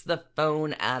yanks the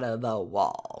phone out of the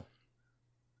wall.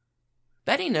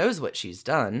 Betty knows what she's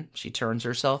done. She turns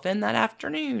herself in that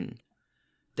afternoon.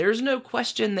 There's no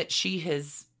question that she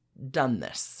has done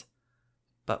this.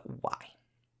 But why?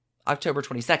 October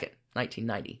 22nd,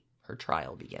 1990, her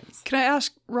trial begins. Can I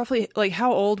ask roughly,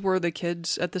 how old were the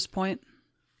kids at this point?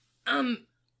 11,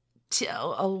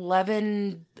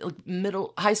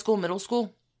 high school, middle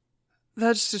school.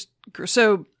 That's just,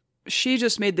 so she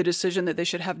just made the decision that they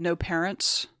should have no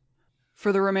parents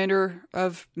for the remainder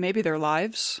of maybe their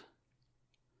lives.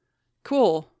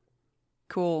 Cool.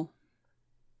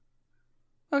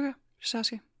 Okay, just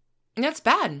asking. That's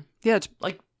bad. Yeah, it's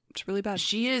really bad.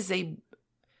 She is a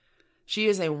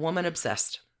woman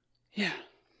obsessed. Yeah.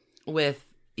 With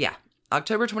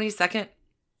October 22nd,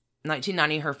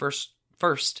 1990, her first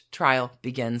trial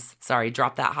begins. Sorry,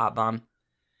 drop that hot bomb.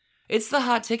 It's the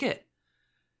hot ticket.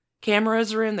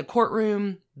 Cameras are in the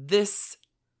courtroom. This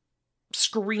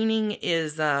screening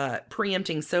is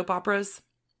preempting soap operas.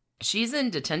 She's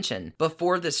in detention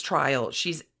before this trial.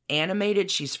 She's animated.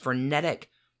 She's frenetic.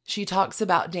 She talks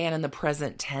about Dan in the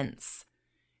present tense.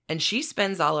 And she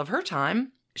spends all of her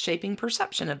time shaping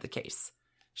perception of the case.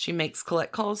 She makes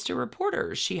collect calls to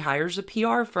reporters. She hires a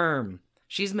PR firm.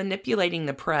 She's manipulating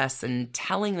the press and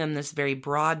telling them this very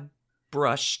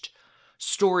broad-brushed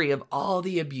story of all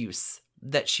the abuse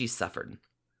that she suffered.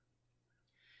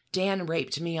 Dan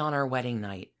raped me on our wedding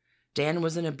night. Dan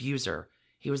was an abuser.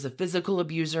 He was a physical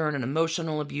abuser and an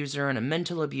emotional abuser and a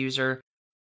mental abuser.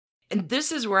 And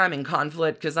this is where I'm in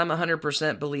conflict because I'm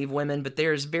 100% believe women, but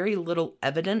there's very little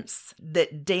evidence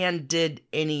that Dan did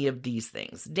any of these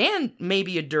things. Dan may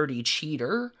be a dirty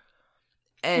cheater.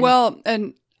 And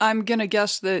I'm going to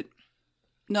guess that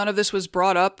none of this was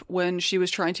brought up when she was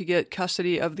trying to get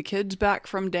custody of the kids back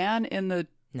from Dan in the...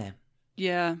 No.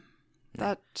 Yeah,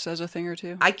 that says a thing or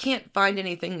two. I can't find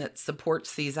anything that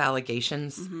supports these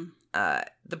allegations. Mm-hmm.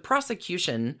 The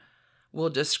prosecution will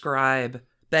describe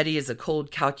Betty as a cold,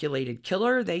 calculated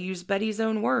killer. They use Betty's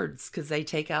own words because they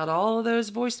take out all of those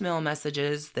voicemail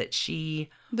messages that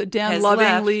Dan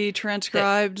lovingly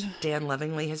transcribed. Dan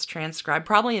lovingly has transcribed,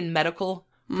 probably in medical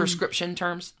prescription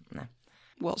terms. No.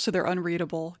 Well, so they're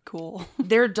unreadable. Cool.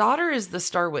 Their daughter is the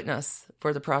star witness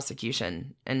for the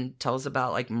prosecution and tells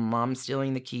about mom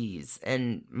stealing the keys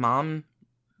and mom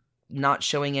not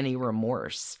showing any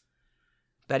remorse.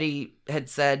 Betty had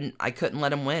said, I couldn't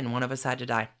let him win. One of us had to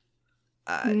die.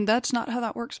 That's not how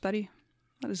that works, Betty.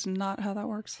 That is not how that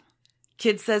works.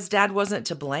 Kid says Dad wasn't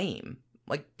to blame.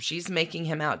 Like, she's making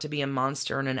him out to be a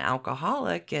monster and an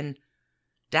alcoholic, and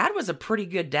Dad was a pretty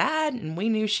good dad, and we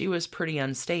knew she was pretty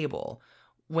unstable.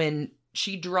 When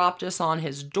she dropped us on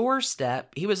his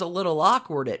doorstep, he was a little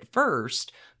awkward at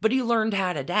first, but he learned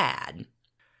how to dad.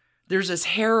 There's this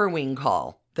harrowing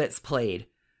call that's played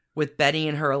with Betty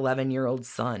and her 11-year-old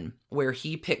son, where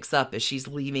he picks up as she's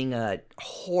leaving a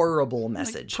horrible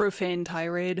message. Like profane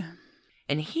tirade.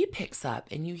 And he picks up,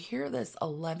 and you hear this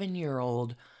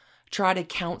 11-year-old try to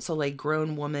counsel a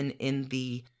grown woman in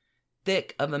the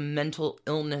thick of a mental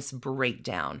illness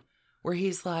breakdown, where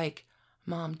he's like,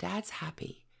 Mom, Dad's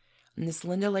happy. And this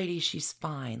Linda lady, she's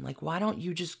fine. Like, why don't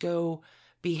you just go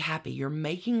be happy? You're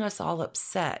making us all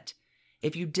upset.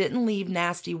 If you didn't leave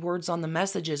nasty words on the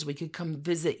messages, we could come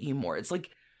visit you more. It's like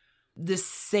this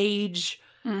sage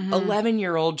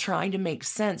 11-year-old trying to make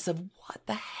sense of what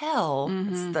the hell.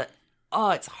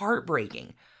 It's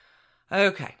heartbreaking.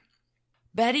 Okay.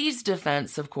 Betty's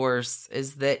defense, of course,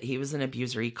 is that he was an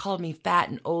abuser. He called me fat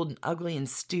and old and ugly and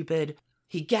stupid.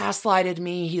 He gaslighted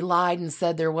me. He lied and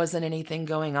said there wasn't anything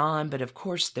going on, but of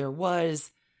course there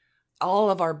was. All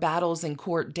of our battles in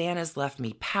court, Dan has left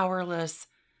me powerless.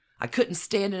 I couldn't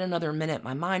stand it another minute.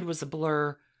 My mind was a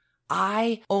blur.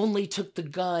 I only took the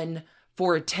gun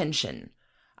for attention.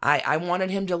 I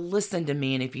wanted him to listen to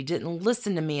me, and if he didn't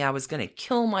listen to me, I was going to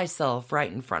kill myself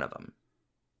right in front of him.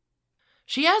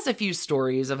 She has a few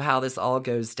stories of how this all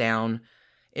goes down.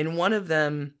 In one of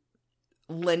them,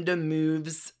 Linda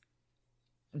moves.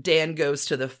 Dan goes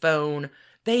to the phone.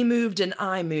 They moved and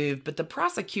I moved, but the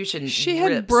prosecution She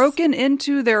had broken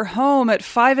into their home at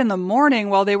 5 a.m.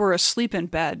 while they were asleep in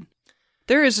bed.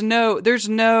 There's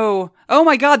no, oh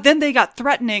my God, then they got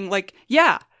threatening. Like,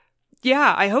 yeah,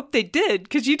 I hope they did,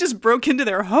 because you just broke into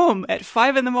their home at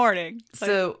 5 a.m. Like,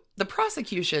 so the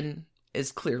prosecution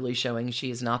is clearly showing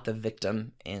she is not the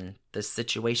victim in this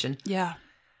situation. Yeah.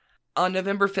 On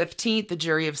November 15th, the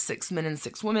jury of 6 men and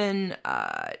 6 women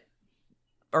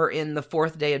are in the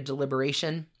 4th day of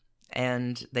deliberation,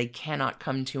 and they cannot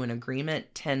come to an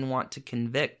agreement. 10 want to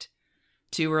convict.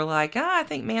 2 are like, I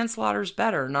think manslaughter's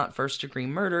better, not first-degree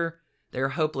murder. They're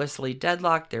hopelessly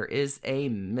deadlocked. There is a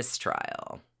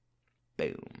mistrial.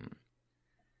 Boom.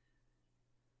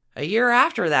 A year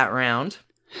after that round,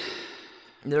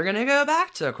 they're going to go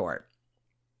back to court.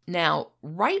 Now,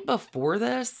 right before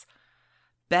this,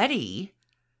 Betty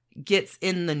gets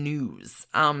in the news.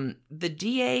 The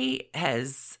DA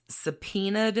has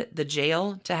subpoenaed the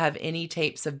jail to have any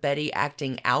tapes of Betty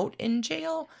acting out in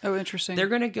jail. Oh, interesting. They're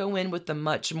going to go in with the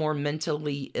much more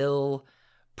mentally ill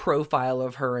profile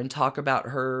of her and talk about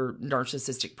her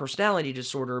narcissistic personality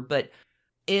disorder. But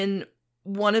in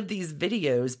one of these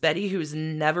videos, Betty, who's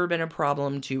never been a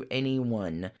problem to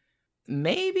anyone,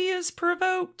 maybe is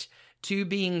provoked to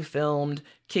being filmed,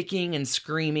 kicking and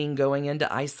screaming, going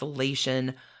into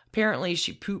isolation. Apparently,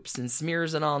 she poops and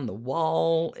smears it on the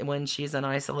wall when she's in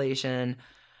isolation.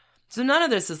 So none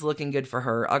of this is looking good for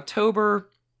her. October,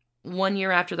 1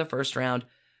 year after the first round,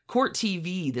 Court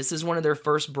TV, this is one of their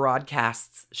first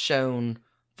broadcasts shown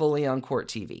fully on Court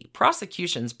TV.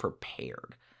 Prosecution's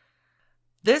prepared.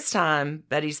 This time,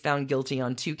 Betty's found guilty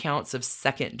on 2 counts of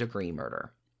second-degree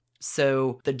murder.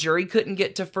 So the jury couldn't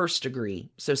get to first degree.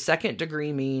 So second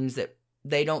degree means that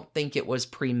they don't think it was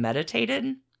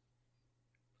premeditated.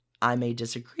 I may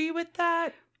disagree with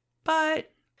that, but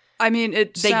I mean,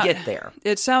 they get there.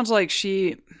 It sounds like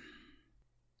she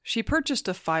purchased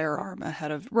a firearm ahead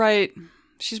of, right?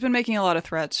 She's been making a lot of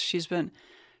threats. She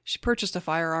purchased a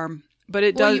firearm,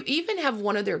 but does. You even have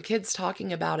one of their kids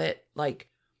talking about it, like,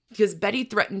 because Betty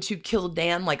threatened to kill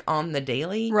Dan, like, on the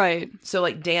daily. Right. So,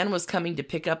 like, Dan was coming to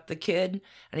pick up the kid,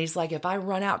 and he's like, if I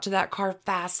run out to that car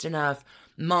fast enough,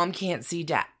 Mom can't see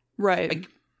Dad. Right. Like,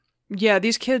 yeah,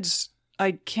 these kids,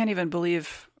 I can't even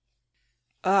believe.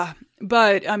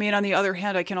 But, I mean, on the other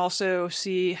hand, I can also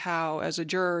see how, as a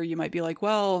juror, you might be like,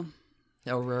 well...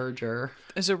 A rare juror.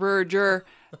 As a rare juror,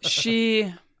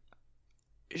 she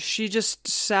just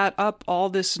sat up all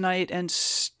this night and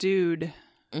stewed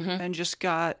and just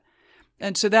got...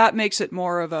 And so that makes it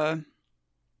more of a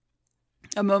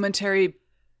momentary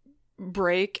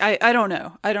break. I don't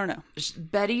know.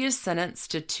 Betty is sentenced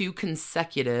to 2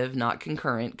 consecutive, not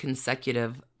concurrent,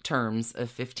 consecutive terms of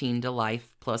 15 to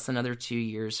life, plus another 2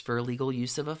 years for illegal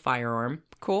use of a firearm.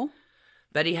 Cool.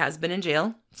 Betty has been in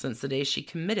jail since the day she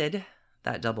committed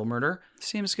that double murder.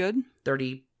 Seems good.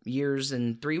 30 years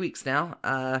and 3 weeks now.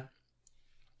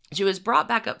 She was brought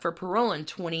back up for parole in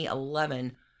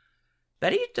 2011.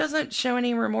 Betty doesn't show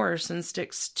any remorse and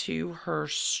sticks to her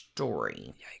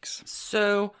story. Yikes.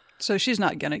 So she's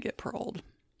not going to get paroled.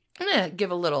 I'm going to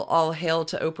give a little all hail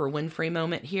to Oprah Winfrey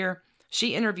moment here.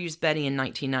 She interviews Betty in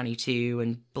 1992,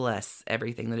 and bless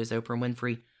everything that is Oprah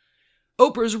Winfrey.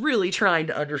 Oprah's really trying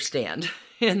to understand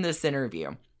in this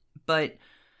interview. But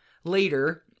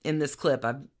later in this clip,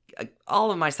 I've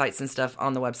all of my sites and stuff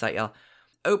on the website, y'all.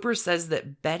 Oprah says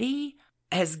that Betty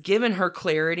has given her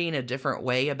clarity in a different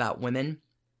way about women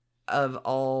of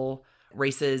all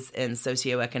races and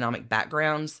socioeconomic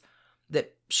backgrounds,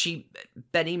 that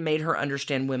Betty made her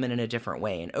understand women in a different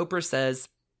way. And Oprah says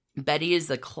Betty is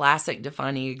the classic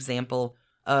defining example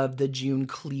of the June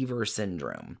Cleaver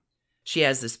syndrome. She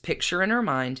has this picture in her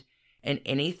mind, and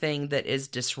anything that is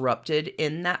disrupted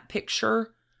in that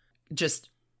picture just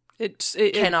it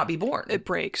cannot be born. It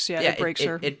breaks. Yeah, it breaks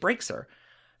her. It breaks her.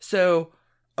 So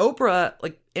Oprah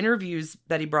interviews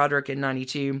Betty Broderick in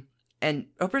 92, and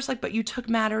Oprah's like, but you took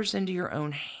matters into your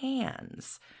own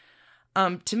hands.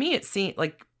 To me, it seemed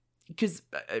like, because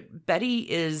Betty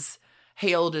is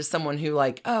hailed as someone who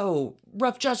oh,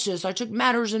 rough justice, I took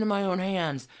matters into my own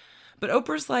hands. But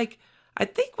Oprah's like, I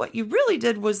think what you really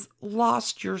did was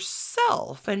lost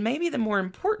yourself. And maybe the more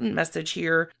important message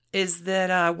here is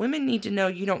that women need to know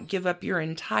you don't give up your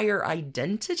entire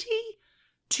identity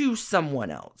to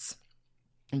someone else.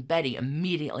 And Betty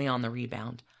immediately on the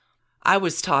rebound. I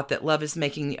was taught that love is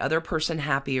making the other person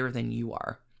happier than you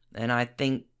are. And I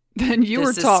think then you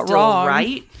were taught wrong.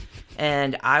 Right?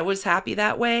 And I was happy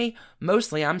that way.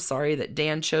 Mostly, I'm sorry that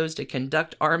Dan chose to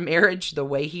conduct our marriage the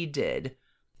way he did.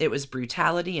 It was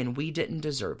brutality, and we didn't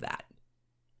deserve that.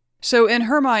 So in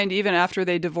her mind, even after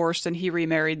they divorced and he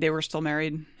remarried, they were still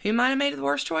married? He might have made the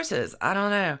worst choices. I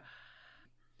don't know.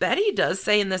 Betty does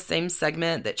say in the same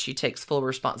segment that she takes full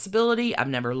responsibility. I've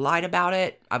never lied about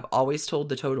it. I've always told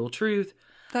the total truth.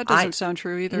 That doesn't sound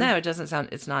true either. No, it doesn't sound,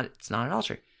 it's not at all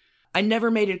true. I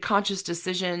never made a conscious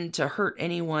decision to hurt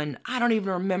anyone. I don't even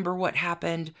remember what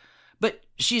happened, but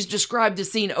she's described the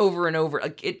scene over and over.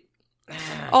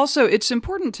 Also, it's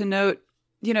important to note,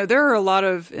 there are a lot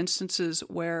of instances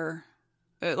where,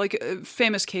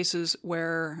 famous cases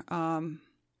where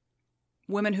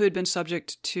women who had been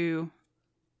subject to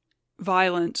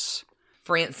violence.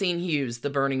 Francine Hughes, the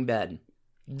burning bed.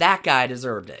 That guy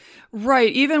deserved it.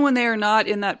 Right. Even when they are not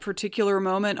in that particular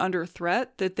moment under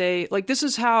threat, that they, this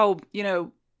is how,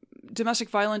 domestic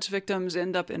violence victims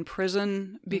end up in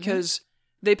prison because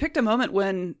they picked a moment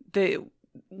when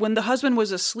the husband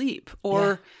was asleep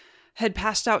or had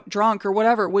passed out drunk or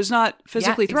whatever, was not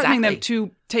physically threatening them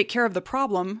to take care of the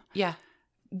problem. Yeah.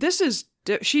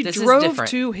 She drove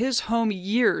to his home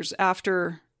years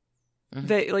after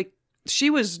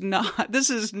she was not, this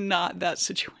is not that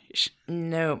situation.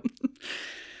 No.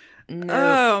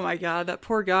 Oh my God, that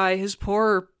poor guy, his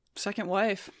poor second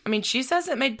wife. I mean, she says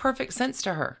it made perfect sense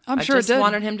to her. I'm sure it did. I just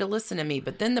wanted him to listen to me.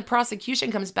 But then the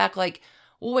prosecution comes back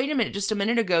well, wait a minute. Just a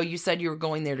minute ago, you said you were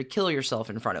going there to kill yourself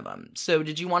in front of him. So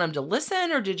did you want him to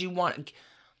listen or did you want...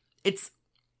 It's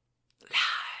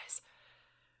lies.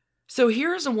 So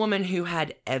here's a woman who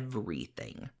had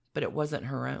everything, but it wasn't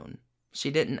her own.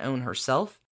 She didn't own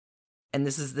herself. And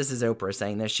this is Oprah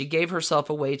saying this. She gave herself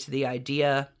away to the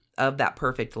idea of that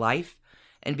perfect life.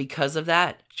 And because of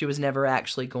that, she was never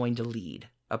actually going to lead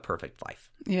a perfect life.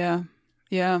 Yeah.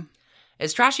 Yeah.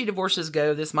 As trashy divorces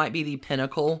go, this might be the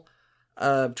pinnacle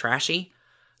of trashy.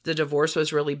 The divorce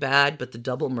was really bad, but the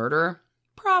double murder,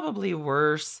 probably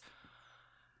worse.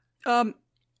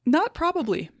 Not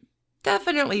probably.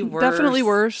 Definitely worse. Definitely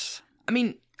worse. I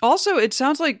mean... Also, it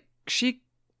sounds like she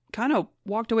kind of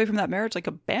walked away from that marriage like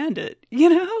a bandit,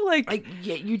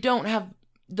 you don't have...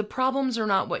 The problems are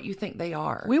not what you think they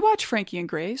are. We watch Frankie and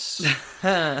Grace.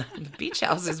 The beach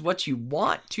house is what you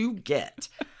want to get.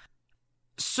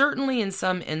 Certainly in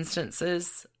some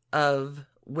instances of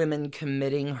women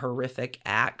committing horrific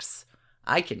acts,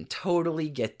 I can totally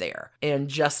get there and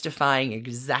justifying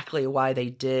exactly why they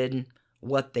did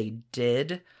what they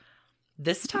did.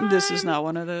 This time, this is not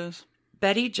one of those.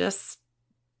 Betty just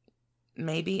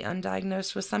maybe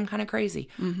undiagnosed with some kind of crazy.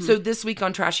 Mm-hmm. So this week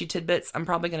on Trashy Tidbits, I'm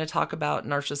probably going to talk about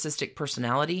narcissistic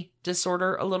personality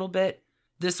disorder a little bit.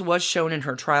 This was shown in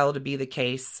her trial to be the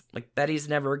case. Betty's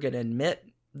never going to admit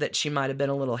that she might have been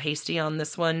a little hasty on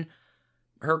this one.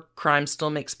 Her crime still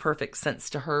makes perfect sense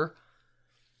to her.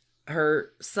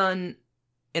 Her son,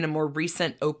 in a more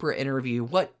recent Oprah interview,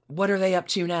 what are they up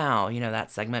to now? That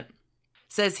segment,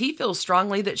 says he feels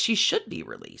strongly that she should be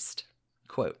released.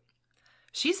 Quote,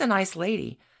 "She's a nice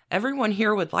lady. Everyone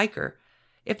here would like her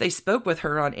if they spoke with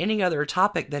her on any other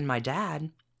topic than my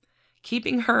dad.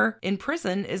 Keeping her in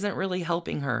prison isn't really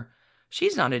helping her.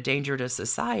 She's not a danger to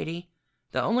society.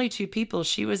 The only 2 people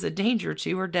she was a danger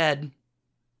to are dead.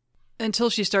 Until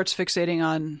she starts fixating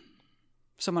on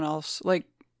someone else. Like,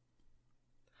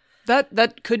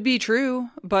 that could be true,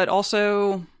 but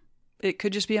also it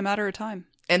could just be a matter of time.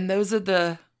 And those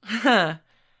are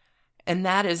and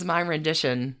that is my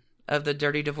rendition of the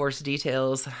dirty divorce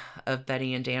details of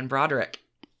Betty and Dan Broderick.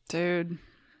 Dude.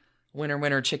 Winner,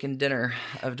 winner, chicken dinner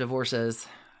of divorces.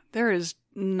 There is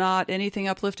not anything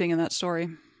uplifting in that story.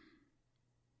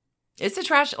 It's a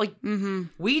trash,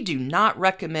 we do not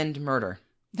recommend murder.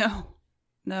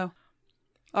 No.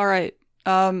 All right.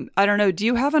 I don't know. Do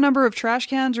you have a number of trash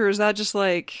cans, or is that just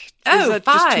like... Oh, is that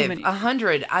 5, just too many?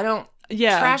 100. I don't...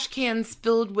 Yeah. Trash cans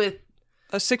filled with...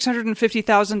 A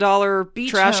 $650,000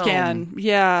 beach trash home. can.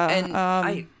 Yeah.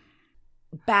 And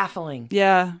baffling.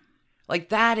 Yeah. Like,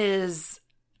 that is...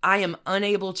 I am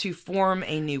unable to form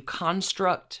a new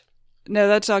construct. No,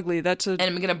 that's ugly. And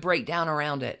I'm going to break down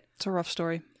around it. It's a rough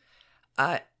story.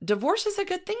 Divorce is a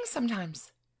good thing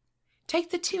sometimes.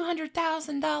 Take the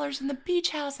 $200,000 in the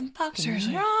beach house and fucking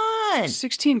Seriously. run.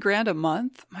 $16,000 a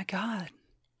month? My God.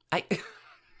 I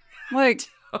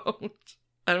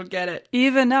don't get it.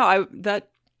 Even now, that's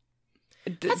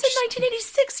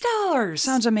 $1,986.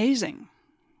 Sounds amazing.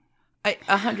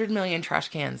 100 million trash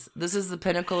cans. This is the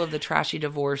pinnacle of the trashy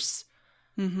divorce.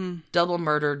 Mm-hmm. Double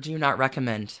murder. Do not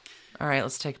recommend. All right,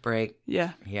 let's take a break.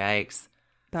 Yeah. Yikes.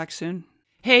 Back soon.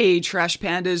 Hey, Trash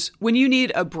Pandas. When you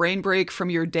need a brain break from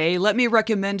your day, let me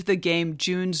recommend the game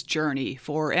June's Journey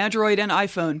for Android and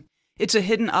iPhone. It's a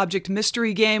hidden object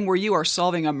mystery game where you are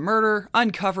solving a murder,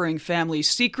 uncovering family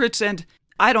secrets, and,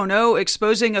 I don't know,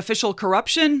 exposing official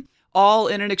corruption, all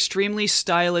in an extremely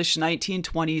stylish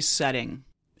 1920s setting.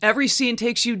 Every scene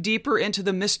takes you deeper into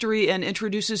the mystery and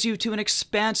introduces you to an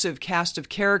expansive cast of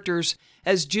characters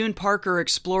as June Parker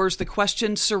explores the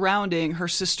questions surrounding her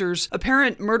sister's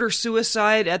apparent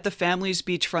murder-suicide at the family's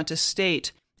beachfront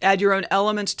estate. Add your own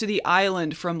elements to the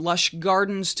island, from lush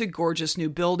gardens to gorgeous new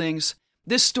buildings.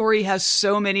 This story has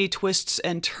so many twists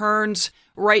and turns.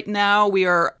 Right now, we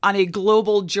are on a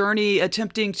global journey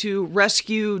attempting to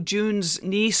rescue June's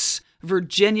niece,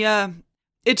 Virginia.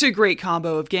 It's a great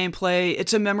combo of gameplay.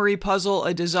 It's a memory puzzle,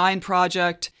 a design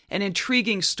project, an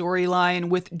intriguing storyline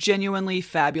with genuinely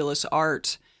fabulous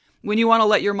art. When you want to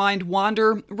let your mind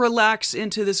wander, relax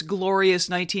into this glorious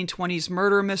 1920s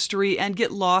murder mystery and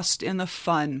get lost in the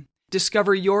fun.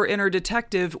 Discover your inner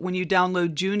detective when you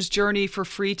download June's Journey for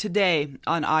free today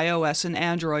on iOS and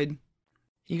Android.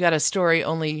 You got a story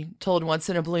only told once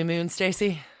in a blue moon,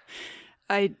 Stacy?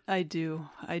 I do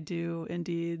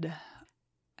indeed.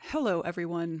 Hello,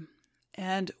 everyone,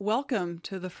 and welcome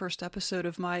to the first episode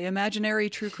of my imaginary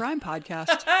true crime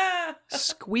podcast,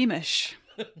 Squeamish.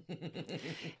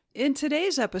 In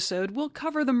today's episode, we'll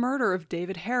cover the murder of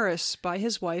David Harris by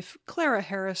his wife, Clara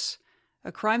Harris,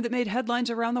 a crime that made headlines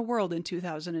around the world in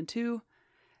 2002,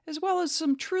 as well as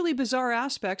some truly bizarre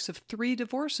aspects of 3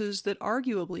 divorces that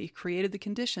arguably created the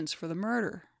conditions for the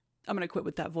murder. I'm going to quit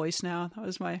with that voice now. That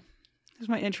was my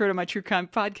intro to my true crime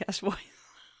podcast voice.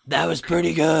 That was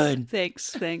pretty good.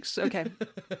 Thanks. Okay.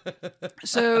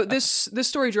 So this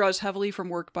story draws heavily from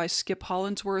work by Skip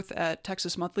Hollandsworth at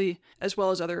Texas Monthly, as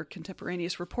well as other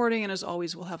contemporaneous reporting, and as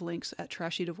always, we'll have links at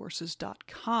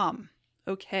trashydivorces.com.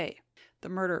 Okay. The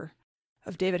murder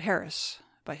of David Harris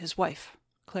by his wife,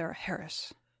 Clara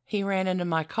Harris. He ran into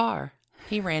my car.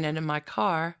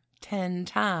 10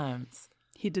 times.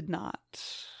 He did not.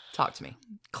 Talk to me.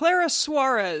 Clara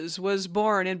Suarez was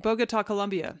born in Bogota,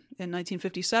 Colombia in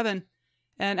 1957,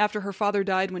 and after her father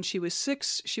died when she was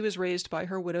 6, she was raised by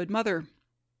her widowed mother.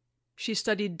 She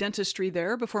studied dentistry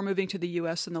there before moving to the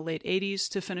U.S. in the late 80s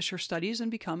to finish her studies and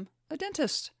become a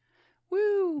dentist.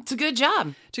 Woo! It's a good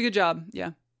job. It's a good job,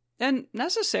 yeah. And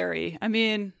necessary. I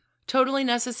mean... Totally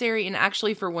necessary, and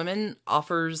actually for women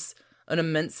offers an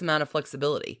immense amount of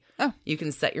flexibility. Oh. You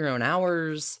can set your own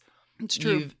hours. It's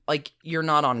true. You're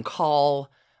not on call.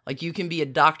 Like, you can be a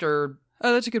doctor...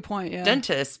 Oh, that's a good point, yeah.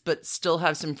 Dentist, but still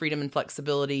have some freedom and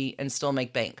flexibility and still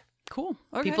make bank. Cool.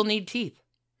 Okay. People need teeth.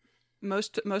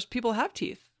 Most people have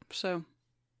teeth, so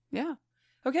yeah.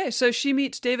 Okay, so she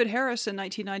meets David Harris in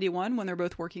 1991 when they're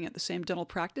both working at the same dental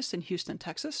practice in Houston,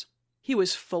 Texas. He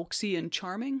was folksy and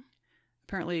charming.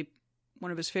 Apparently,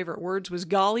 one of his favorite words was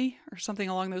golly, or something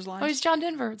along those lines. Oh, he's John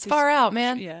Denver. It's far out,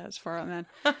 man. Yeah, it's far out, man.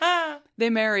 They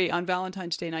marry on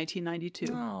Valentine's Day,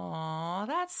 1992. Aw,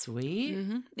 that's sweet.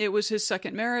 Mm-hmm. It was his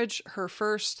second marriage, her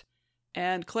first,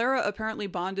 and Clara apparently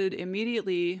bonded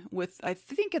immediately with, I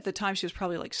think at the time she was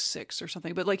probably like 6 or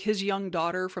something, but like his young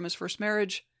daughter from his first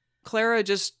marriage. Clara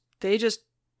they just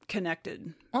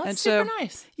connected. Well, that's super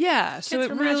nice. Yeah, so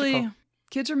Kids it are really... magical.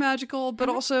 Kids are magical, but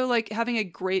also like having a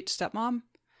great stepmom,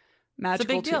 magical. It's a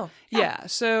big deal. Yeah.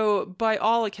 So by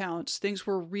all accounts, things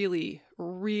were really,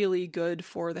 really good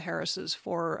for the Harrises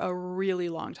for a really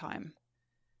long time.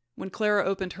 When Clara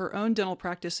opened her own dental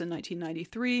practice in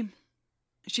 1993,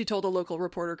 she told a local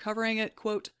reporter covering it,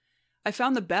 quote, "I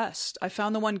found the best. I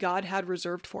found the one God had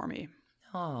reserved for me."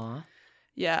 Aww.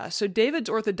 Yeah, so David's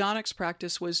orthodontics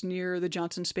practice was near the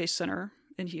Johnson Space Center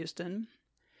in Houston,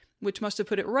 which must have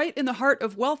put it right in the heart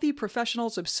of wealthy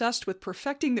professionals obsessed with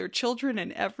perfecting their children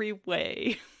in every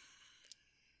way.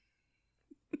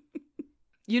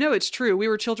 You know it's true. We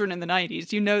were children in the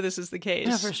 90s. You know this is the case.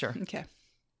 Yeah, for sure. Okay.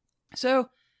 So,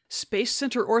 Space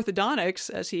Center Orthodontics,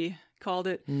 as he called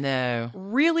it,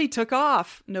 really took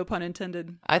off. No pun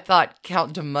intended. I thought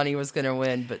Count DeMoney was going to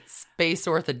win, but Space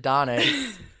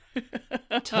Orthodontics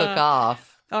took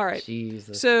off. All right.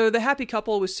 Jesus. So the happy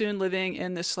couple was soon living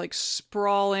in this like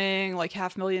sprawling, like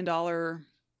 $500,000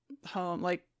 home.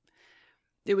 Like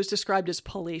it was described as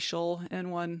palatial in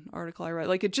one article I read.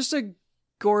 Like it's just a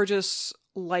gorgeous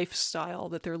lifestyle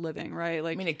that they're living, right?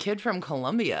 Like I mean, a kid from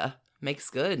Colombia makes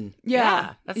good.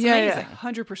 Yeah. That's amazing.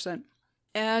 100%.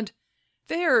 And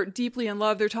they are deeply in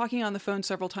love. They're talking on the phone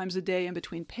several times a day in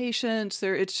between patients.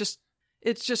 It's just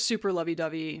super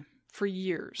lovey-dovey for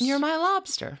years. You're my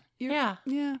lobster. Yeah.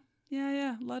 A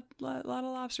lot of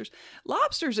lobsters.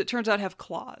 Lobsters, it turns out, have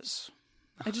claws.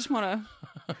 I just want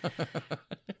to...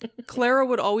 Clara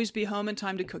would always be home in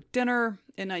time to cook dinner.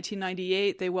 In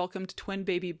 1998, they welcomed twin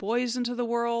baby boys into the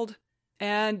world.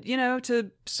 And, you know,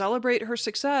 to celebrate her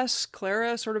success,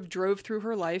 Clara sort of drove through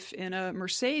her life in a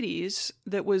Mercedes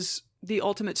that was the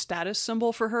ultimate status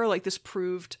symbol for her. Like, this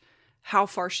proved how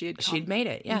far she had come. She'd made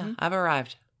it. Yeah, mm-hmm. I've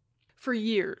arrived. For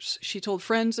years, she told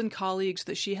friends and colleagues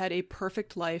that she had a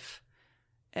perfect life,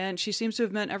 and she seems to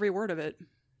have meant every word of it.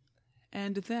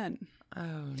 And then,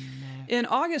 in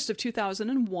August of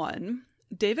 2001,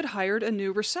 David hired a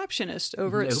new receptionist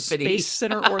over at Space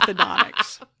Center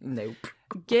Orthodontics.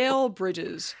 Gail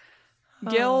Bridges.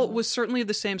 Gail was certainly of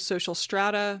the same social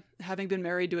strata, having been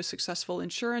married to a successful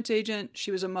insurance agent. She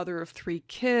was a mother of 3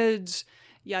 kids,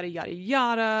 yada, yada,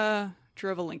 yada,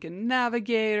 drove a Lincoln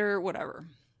Navigator, whatever.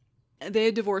 They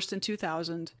had divorced in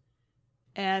 2000,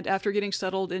 and after getting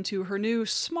settled into her new,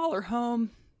 smaller home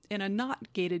in a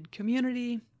not gated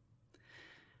community,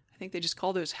 I think they just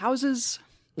call those houses,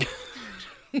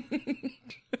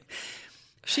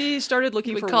 she started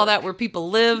looking for work. We call that where people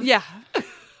live? Yeah.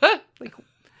 Like,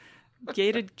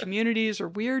 gated communities are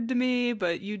weird to me,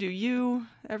 but you do you.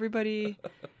 Everybody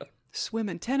swim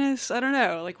in tennis. I don't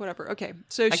know. Like, whatever. Okay.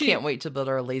 So I can't wait to build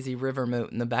our lazy river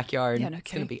moat in the backyard. Yeah, no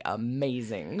it's going to be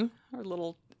amazing. Our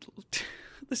little...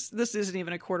 This isn't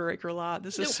even a 1/4 acre lot.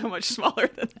 This is so much smaller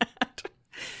than that.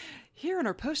 Here on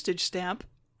our postage stamp.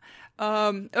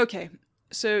 Okay.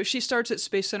 So she starts at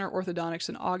Space Center Orthodontics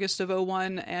in August of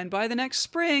 2001, and by the next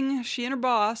spring, she and her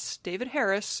boss, David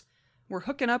Harris, were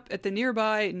hooking up at the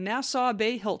nearby Nassau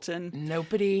Bay Hilton.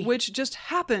 Nobody. Which just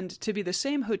happened to be the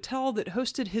same hotel that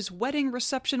hosted his wedding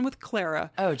reception with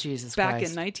Clara. Oh, Jesus back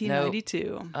Christ. in 1992.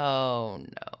 Nope. Oh,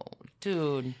 no.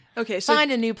 Dude. Okay, so...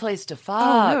 Find a new place to fuck.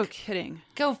 Oh, no kidding.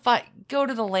 Go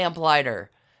to the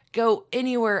Lamplighter. Go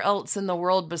anywhere else in the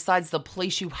world besides the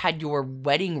place you had your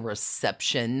wedding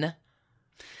reception.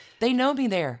 They know me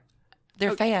there.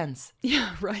 They're fans.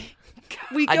 Yeah, right.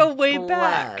 We go way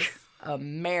back.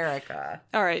 America.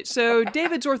 All right. So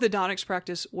David's orthodontics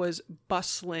practice was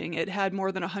bustling. It had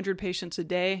more than 100 patients a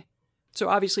day. So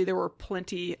obviously there were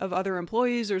plenty of other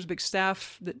employees. There was a big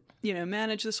staff that,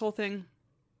 managed this whole thing.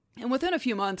 And within a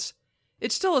few months,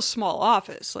 it's still a small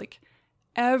office. Like,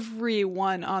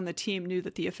 everyone on the team knew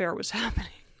that the affair was happening.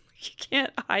 You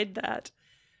can't hide that.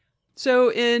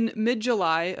 So in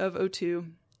mid-July of 2002,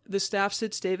 the staff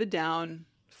sits David down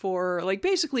for,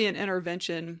 basically an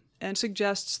intervention and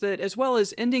suggests that as well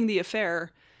as ending the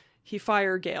affair, he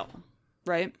fire Gail,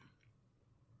 right?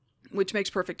 Which makes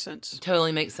perfect sense.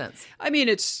 Totally makes sense. I mean,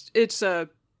 it's a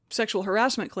sexual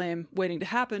harassment claim waiting to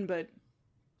happen, but...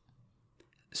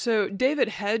 So David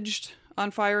hedged on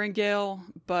firing Gail,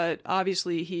 but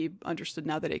obviously he understood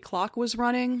now that a clock was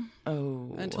running.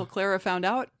 Oh. Until Clara found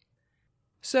out.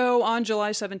 So on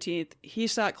July 17th, he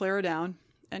sat Clara down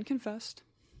and confessed.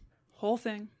 Whole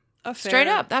thing. Affair. Straight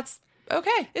up. That's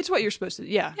okay. It's what you're supposed to do.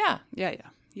 Yeah. Yeah.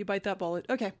 You bite that bullet.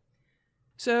 Okay.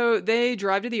 So they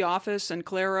drive to the office and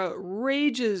Clara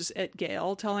rages at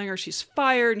Gail, telling her she's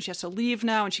fired and she has to leave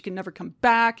now and she can never come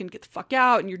back and get the fuck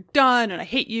out and you're done and I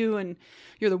hate you and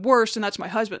you're the worst and that's my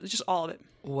husband. It's just all of it.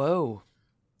 Whoa.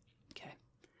 Okay.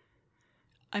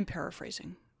 I'm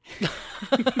paraphrasing.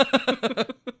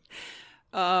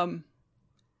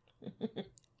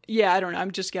 Yeah, I don't know.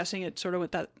 I'm just guessing it sort of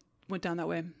went down that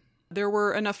way. There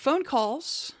were enough phone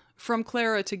calls from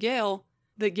Clara to Gail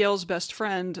that Gail's best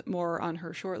friend, more on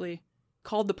her shortly,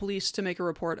 called the police to make a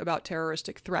report about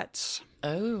terroristic threats.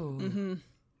 Oh. Mm-hmm.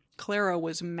 Clara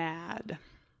was mad.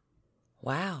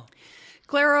 Wow.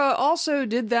 Clara also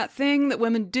did that thing that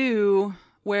women do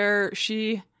where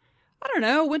she, I don't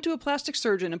know, went to a plastic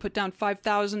surgeon and put down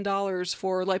 $5,000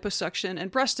 for liposuction and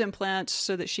breast implants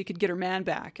so that she could get her man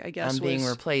back, I guess. I'm being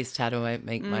replaced. How do I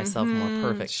make myself more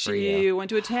perfect for you? She went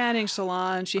to a tanning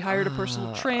salon. She hired a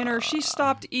personal trainer. She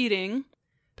stopped eating.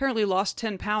 Apparently lost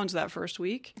 10 pounds that first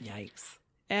week. Yikes.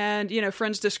 And,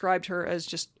 friends described her as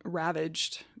just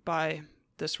ravaged by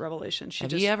this revelation.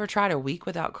 Have you ever tried a week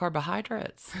without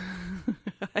carbohydrates?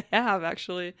 I have,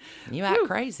 actually. You act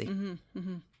crazy. Mm-hmm,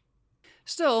 mm-hmm.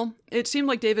 Still, it seemed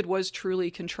like David was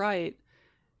truly contrite.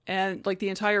 And like the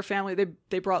entire family,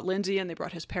 they brought Lindsay in, they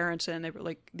brought his parents in, they were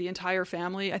like the entire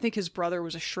family. I think his brother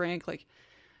was a shrink. Like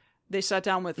they sat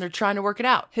down with... They're trying to work it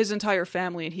out. His entire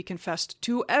family, and he confessed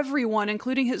to everyone,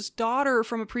 including his daughter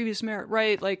from a previous marriage.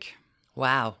 Right? Like...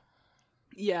 Wow.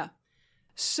 Yeah.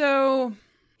 So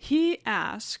he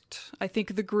asked, I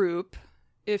think, the group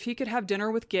if he could have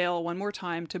dinner with Gail one more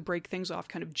time to break things off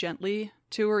kind of gently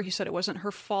to her. He said it wasn't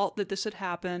her fault that this had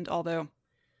happened, although,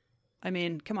 I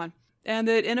mean, come on. And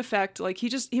that, in effect, like,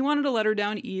 he wanted to let her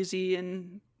down easy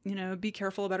and, be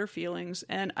careful about her feelings.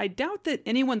 And I doubt that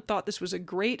anyone thought this was a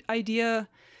great idea,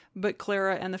 but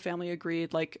Clara and the family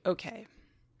agreed, like, okay,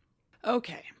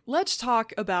 let's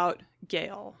talk about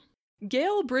Gail.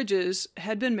 Gail Bridges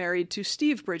had been married to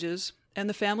Steve Bridges, and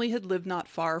the family had lived not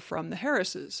far from the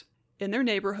Harrises. In their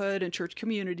neighborhood and church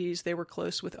communities, they were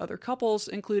close with other couples,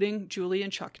 including Julie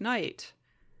and Chuck Knight.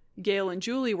 Gail and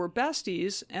Julie were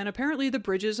besties, and apparently the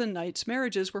Bridges and Knights'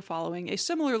 marriages were following a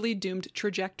similarly doomed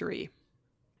trajectory.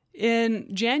 In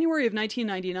January of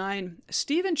 1999,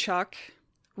 Steve and Chuck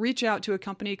reach out to a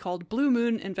company called Blue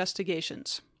Moon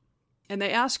Investigations, and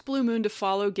they ask Blue Moon to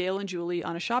follow Gail and Julie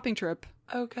on a shopping trip.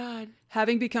 Oh, God.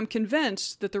 Having become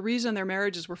convinced that the reason their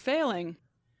marriages were failing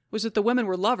was that the women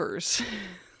were lovers.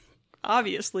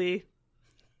 Obviously,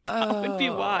 that would be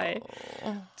why.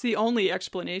 It's the only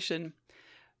explanation.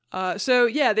 So,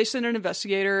 they send an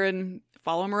investigator and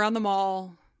follow him around the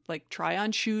mall, like try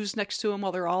on shoes next to him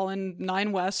while they're all in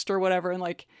 9 West or whatever. And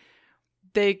like,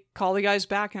 they call the guys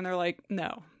back and they're like,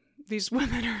 no, these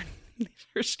women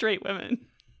are straight women.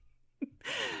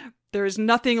 There is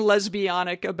nothing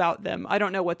lesbianic about them. I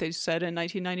don't know what they said in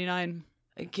 1999.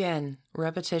 Again,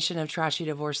 repetition of trashy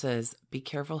divorces. Be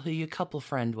careful who you couple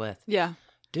friend with. Yeah.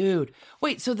 Dude.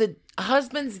 Wait, so the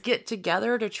husbands get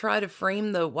together to try to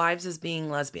frame the wives as being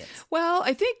lesbians? Well,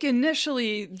 I think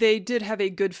initially they did have a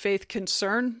good faith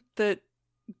concern that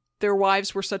their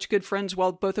wives were such good friends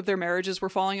while both of their marriages were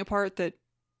falling apart that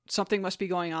something must be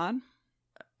going on.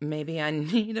 Maybe I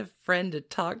need a friend to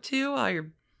talk to while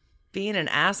you're being an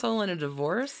asshole in a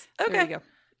divorce? Okay. There you go.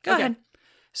 Go ahead.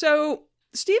 So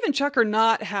Steve and Chuck are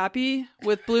not happy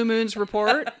with Blue Moon's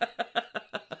report.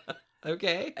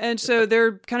 Okay. And so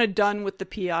they're kind of done with the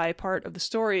PI part of the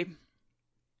story.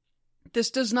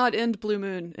 This does not end Blue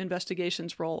Moon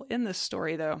Investigations' role in this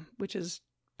story, though, which is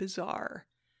bizarre.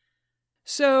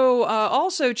 So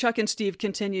also Chuck and Steve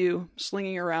continue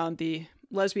slinging around the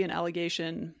lesbian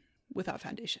allegation without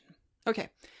foundation. Okay.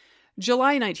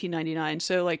 July 1999,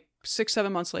 so like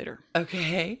 6-7 months later.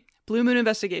 Okay. Blue Moon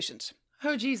Investigations.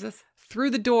 Oh, Jesus. Through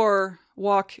the door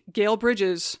walk Gail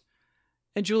Bridges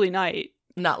and Julie Knight.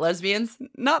 Not lesbians?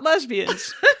 Not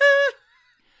lesbians.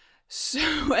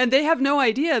 So, and they have no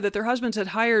idea that their husbands had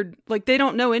hired, like, they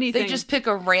don't know anything. They just pick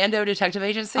a rando detective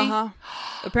agency? Uh-huh.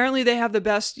 Apparently they have the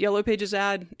best Yellow Pages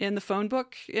ad in the phone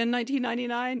book in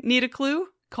 1999. Need a clue?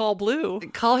 Call Blue.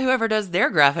 Call whoever does their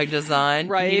graphic design.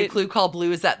 Right. Need a clue, call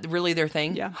Blue. Is that really their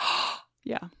thing? Yeah.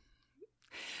 Yeah.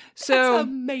 So that's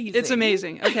amazing. It's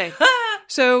amazing. Okay.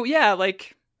 So yeah,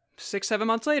 like 6-7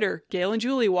 months later, Gail and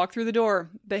Julie walk through the door.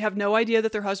 They have no idea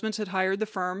that their husbands had hired the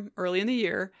firm early in the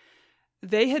year.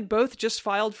 They had both just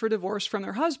filed for divorce from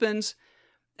their husbands,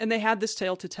 and they had this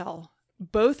tale to tell.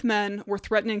 Both men were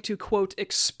threatening to, quote,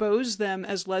 expose them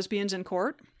as lesbians in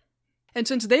court. And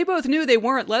since they both knew they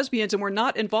weren't lesbians and were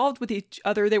not involved with each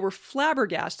other, they were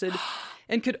flabbergasted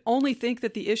and could only think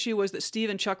that the issue was that Steve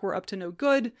and Chuck were up to no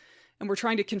good and were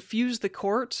trying to confuse the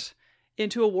court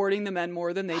into awarding the men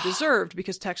more than they deserved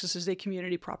because Texas is a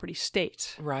community property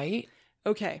state. Right?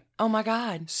 Okay. Oh my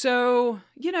God. So,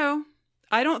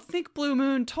 I don't think Blue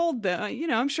Moon told them.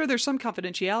 I'm sure there's some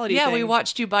confidentiality. Yeah, thing. we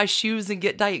watched you buy shoes and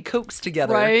get Diet Cokes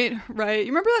together. Right. You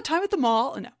remember that time at the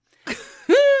mall? No.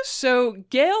 So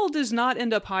Gail does not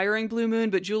end up hiring Blue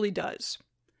Moon, but Julie does.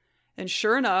 And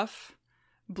sure enough,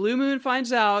 Blue Moon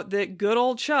finds out that good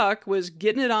old Chuck was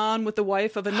getting it on with the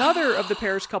wife of another of the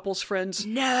pair's couple's friends.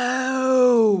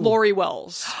 No! Lori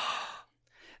Wells.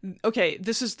 Okay,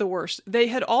 this is the worst. They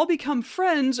had all become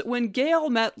friends when Gail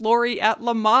met Lori at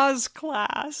Lamaze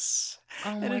class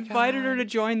and invited her to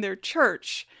join their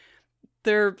church.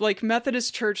 Their, like,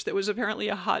 Methodist church that was apparently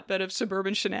a hotbed of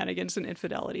suburban shenanigans and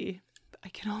infidelity. I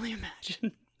can only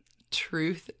imagine.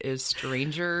 Truth is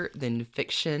stranger than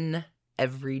fiction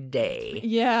every day.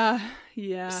 Yeah.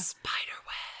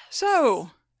 Spiderweb. So,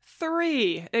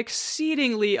 3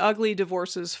 exceedingly ugly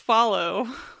divorces follow.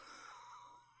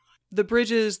 The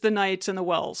Bridges, the Knights, and the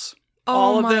Wells.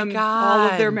 All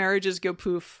of their marriages go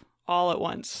poof all at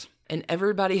once. And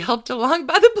everybody helped along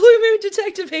by the Blue Moon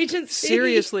Detective Agency.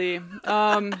 Seriously.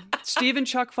 Steve and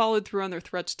Chuck followed through on their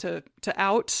threats to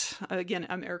out. Again,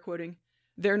 I'm air quoting.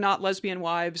 They're not lesbian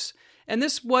wives. And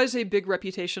this was a big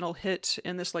reputational hit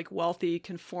in this, like, wealthy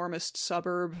conformist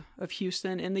suburb of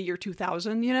Houston in the year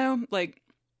 2000, you know? Like,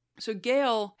 so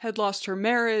Gail had lost her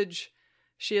marriage.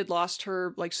 She had lost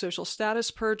her, like, social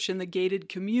status perch in the gated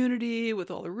community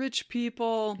with all the rich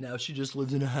people. Now she just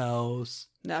lives in a house.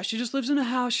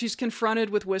 She's confronted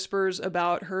with whispers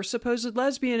about her supposed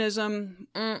lesbianism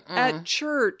at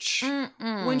church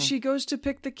when she goes to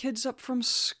pick the kids up from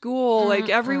school. Like,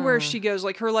 everywhere she goes,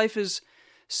 like, her life is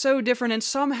so different. And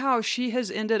somehow she has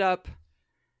ended up,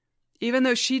 even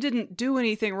though she didn't do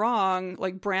anything wrong,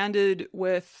 like, branded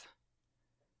with,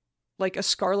 like, a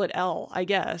scarlet L, I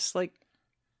guess. Like,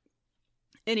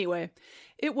 anyway,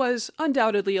 it was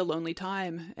undoubtedly a lonely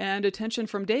time, and attention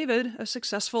from David, a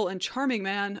successful and charming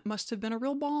man, must have been a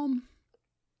real balm.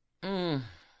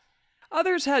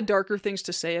 Others had darker things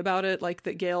to say about it, like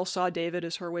that Gail saw David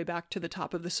as her way back to the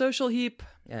top of the social heap.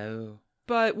 Oh.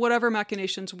 But whatever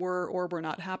machinations were or were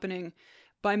not happening,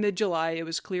 by mid-July it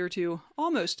was clear to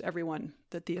almost everyone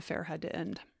that the affair had to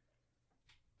end.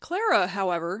 Clara,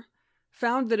 however,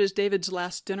 found that as David's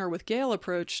last dinner with Gail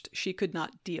approached, she could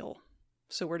not deal.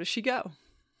 So where does she go?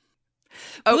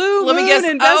 Blue Moon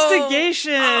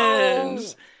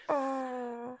Investigations!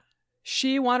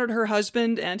 She wanted her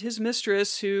husband and his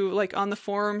mistress, who, like, on the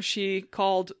form she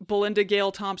called Belinda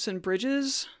Gail Thompson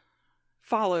Bridges,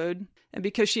 followed. And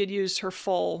because she had used her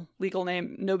full legal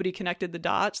name, nobody connected the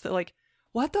dots. They're like,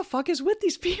 what the fuck is with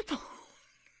these people?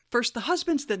 First the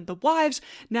husbands, then the wives,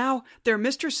 now their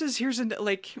mistresses.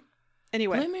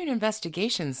 Anyway. Blue Moon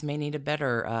Investigations may need a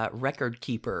better record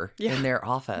keeper in their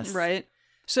office. Right.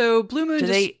 So Blue Moon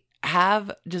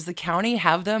does the county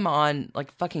have them on,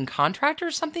 like, fucking contract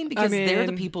or something? Because they're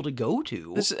the people to go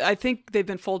to. I think they've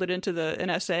been folded into the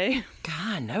NSA.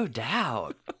 God, no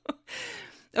doubt.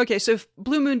 Okay, so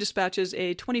Blue Moon dispatches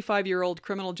a 25-year-old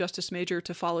criminal justice major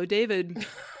to follow David,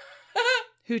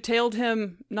 who tailed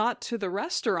him not to the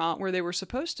restaurant where they were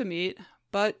supposed to meet,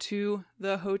 but to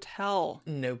the hotel.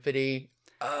 Nobody.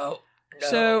 Oh, no.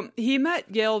 So he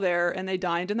met Gail there, and they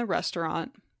dined in the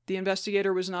restaurant. The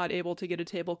investigator was not able to get a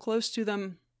table close to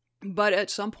them, but at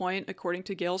some point, according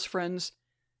to Gail's friends,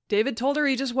 David told her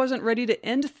he just wasn't ready to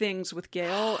end things with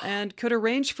Gail and could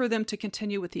arrange for them to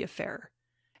continue with the affair.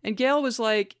 And Gail was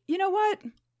like, you know what?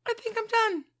 I think I'm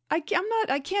done.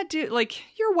 I can't do,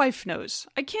 like, your wife knows.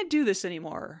 I can't do this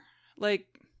anymore. Like,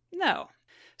 no.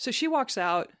 So she walks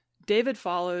out. David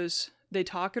follows. They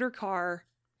talk at her car.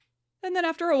 And then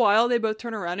after a while, they both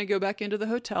turn around and go back into the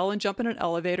hotel and jump in an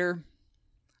elevator.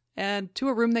 And to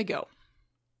a room they go.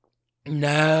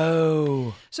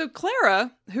 No. So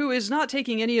Clara, who is not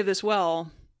taking any of this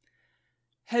well,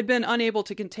 had been unable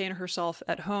to contain herself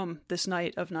at home this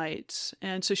night of nights.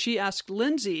 And so she asked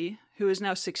Lindsay, who is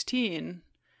now 16...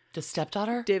 The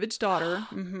stepdaughter? David's daughter,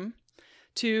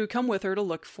 to come with her to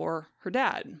look for her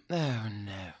dad. Oh,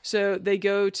 no. So they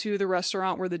go to the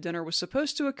restaurant where the dinner was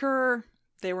supposed to occur.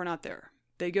 They were not there.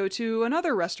 They go to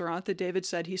another restaurant that David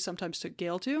said he sometimes took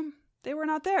Gail to. They were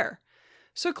not there.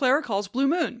 So Clara calls Blue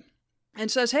Moon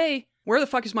and says, hey, where the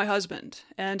fuck is my husband?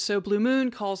 And so Blue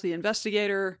Moon calls the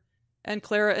investigator, and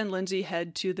Clara and Lindsay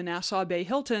head to the Nassau Bay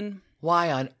Hilton.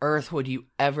 Why on earth would you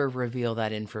ever reveal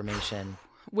that information?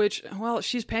 Which, well,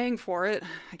 she's paying for it,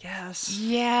 I guess.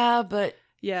 Yeah, but...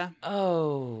 Yeah.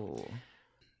 Oh.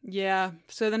 Yeah.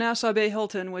 So the Nassau Bay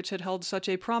Hilton, which had held such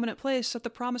a prominent place at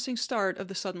the promising start of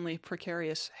the suddenly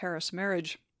precarious Harris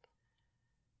marriage.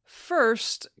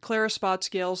 First, Clara spots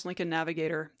Gail's Lincoln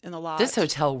Navigator in the lot. This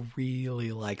hotel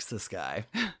really likes this guy.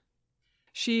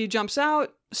 She jumps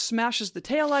out, smashes the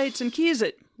taillights, and keys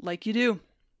it, like you do.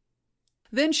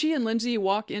 Then she and Lindsay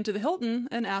walk into the Hilton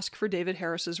and ask for David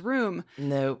Harris's room.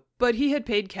 Nope. But he had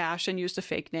paid cash and used a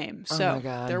fake name. So my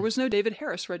God. There was no David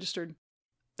Harris registered.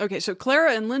 Okay, so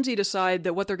Clara and Lindsay decide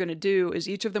that what they're going to do is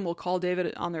each of them will call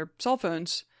David on their cell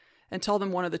phones and tell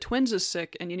them one of the twins is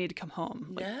sick and you need to come home.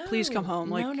 Like, please come home.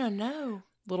 Like, No.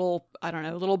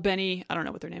 Little Benny. I don't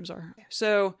know what their names are.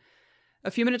 So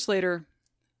a few minutes later,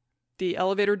 the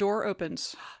elevator door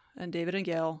opens and David and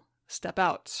Gail step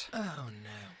out. Oh, no.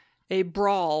 A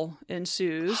brawl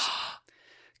ensues.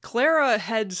 Clara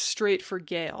heads straight for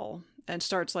Gail and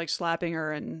starts like slapping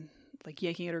her and like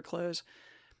yanking at her clothes.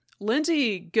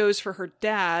 Lindsay goes for her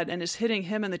dad and is hitting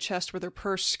him in the chest with her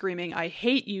purse, screaming, "I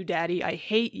hate you, Daddy, I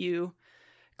hate you."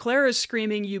 Clara's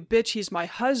screaming, "You bitch, he's my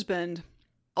husband."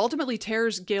 Ultimately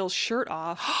tears Gail's shirt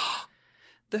off.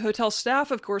 The hotel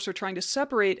staff, of course, are trying to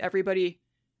separate everybody.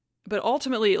 But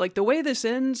ultimately, like, the way this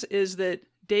ends is that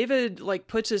David, like,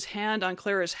 puts his hand on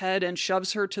Clara's head and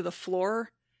shoves her to the floor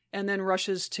and then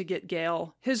rushes to get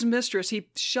Gail. His mistress, he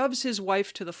shoves his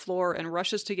wife to the floor and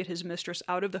rushes to get his mistress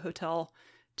out of the hotel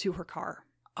to her car.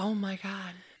 Oh my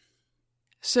God.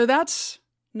 So that's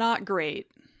not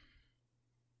great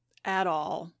at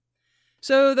all.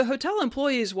 So the hotel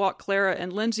employees walk Clara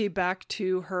and Lindsay back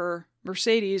to her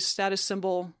Mercedes, status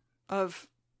symbol of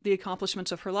the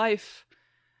accomplishments of her life.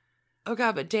 Oh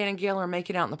God, but Dan and Gail are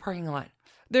making out in the parking lot.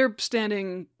 They're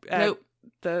standing at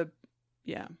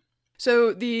yeah.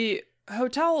 So the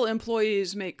hotel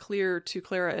employees make clear to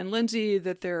Clara and Lindsay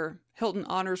that their Hilton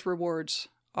Honors rewards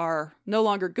are no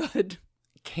longer good.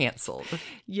 Canceled.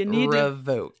 You need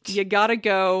revoked. You gotta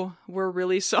go. We're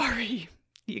really sorry.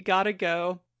 You gotta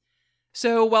go.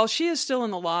 So while she is still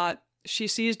in the lot, she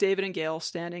sees David and Gail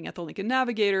standing at the Lincoln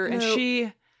Navigator, and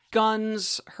she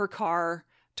guns her car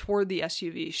toward the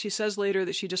SUV. She says later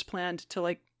that she just planned to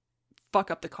like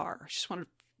fuck up the car. She just wanted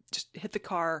to just hit the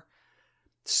car,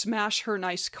 smash her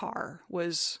nice car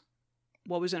was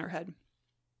what was in her head.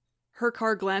 Her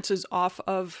car glances off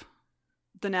of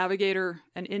the Navigator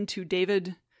and into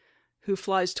David, who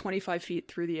flies 25 feet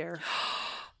through the air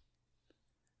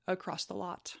across the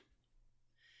lot.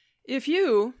 If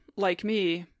you, like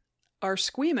me, are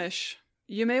squeamish,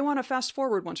 you may want to fast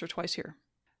forward once or twice here.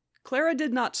 Clara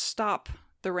did not stop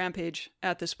the rampage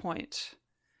at this point.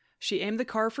 She aimed the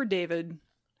car for David,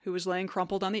 who was laying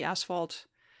crumpled on the asphalt,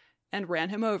 and ran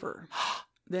him over.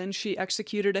 Then she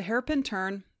executed a hairpin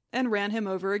turn and ran him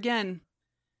over again.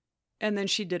 And then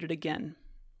she did it again.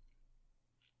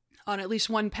 On at least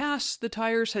one pass, the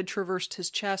tires had traversed his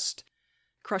chest,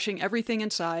 crushing everything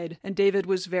inside, and David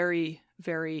was very,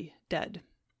 very dead.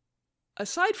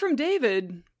 Aside from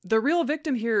David, the real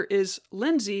victim here is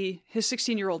Lindsay, his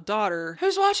 16-year-old daughter.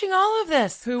 Who's watching all of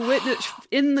this? Who witnessed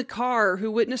in the car, who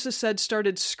witnesses said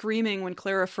started screaming when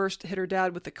Clara first hit her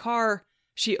dad with the car.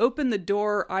 She opened the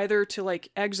door either to like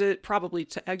exit, probably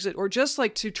to exit, or just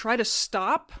like to try to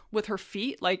stop with her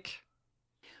feet. Like,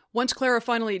 once Clara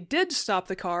finally did stop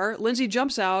the car, Lindsay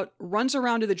jumps out, runs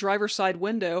around to the driver's side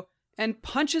window, and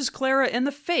punches Clara in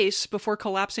the face before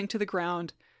collapsing to the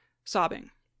ground,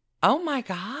 sobbing. Oh my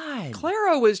God.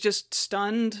 Clara was just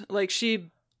stunned. Like,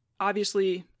 she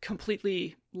obviously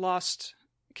completely lost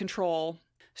control.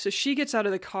 So she gets out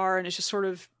of the car and is just sort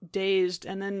of dazed,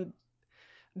 and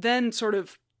then sort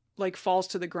of like falls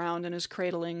to the ground and is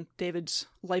cradling David's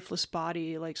lifeless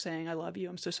body, like saying, "I love you.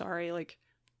 I'm so sorry." Like,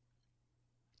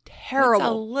 terrible. It's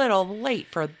a little late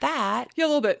for that. Yeah, a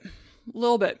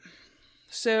little bit.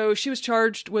 So she was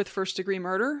charged with first-degree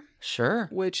murder. Sure.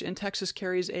 Which in Texas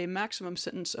carries a maximum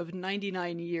sentence of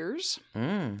 99 years.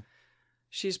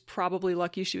 She's probably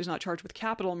lucky she was not charged with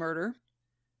capital murder.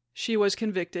 She was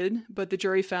convicted, but the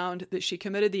jury found that she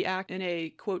committed the act in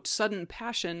a, quote, sudden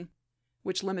passion,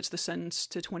 which limits the sentence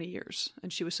to 20 years,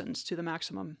 and she was sentenced to the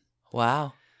maximum.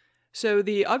 Wow. So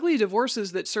the ugly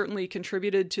divorces that certainly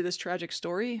contributed to this tragic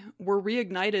story were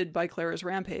reignited by Clara's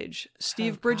rampage.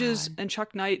 Steve Bridges and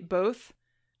Chuck Knight both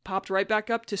popped right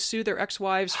back up to sue their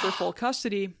ex-wives for full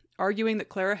custody, arguing that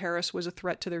Clara Harris was a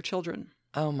threat to their children.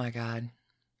 Oh my God.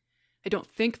 I don't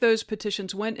think those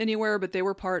petitions went anywhere, but they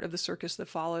were part of the circus that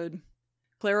followed.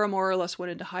 Clara more or less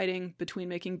went into hiding between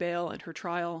making bail and her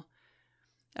trial.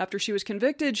 After she was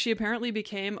convicted, she apparently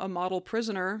became a model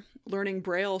prisoner, learning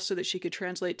Braille so that she could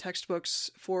translate textbooks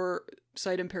for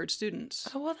sight-impaired students.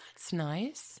 Oh, well, that's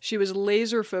nice. She was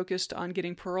laser-focused on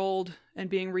getting paroled and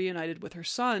being reunited with her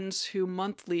sons, who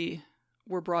monthly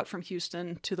were brought from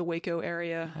Houston to the Waco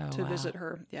area to visit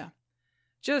her. Yeah.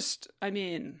 Just, I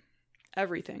mean,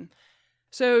 everything.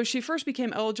 So she first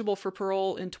became eligible for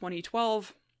parole in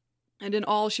 2012, and in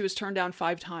all, she was turned down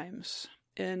 5 times.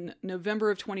 In November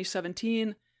of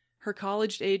 2017, her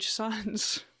college-age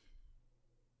sons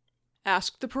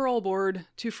asked the parole board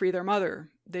to free their mother.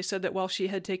 They said that while she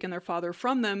had taken their father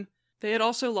from them, they had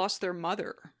also lost their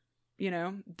mother.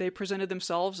 they presented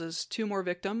themselves as 2 more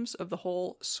victims of the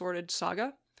whole sordid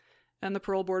saga, and the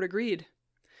parole board agreed.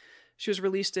 She was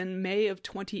released in May of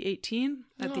 2018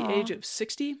 at the age of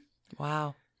 60.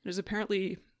 Wow. And is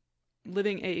apparently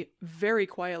living a very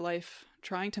quiet life,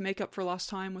 trying to make up for lost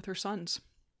time with her sons.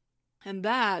 And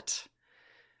that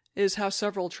is how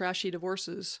several trashy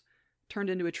divorces turned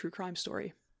into a true crime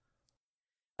story.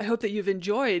 I hope that you've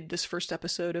enjoyed this first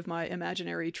episode of my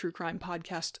imaginary true crime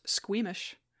podcast,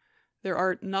 Squeamish. There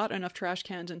are not enough trash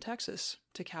cans in Texas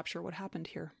to capture what happened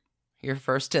here. Your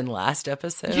first and last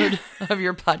episode of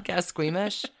your podcast,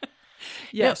 Squeamish?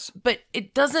 Yes. No, but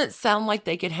it doesn't sound like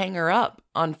they could hang her up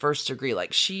on first degree.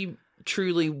 Like, she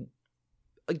truly,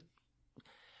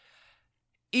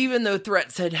 even though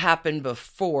threats had happened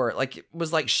before, like, it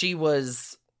was like she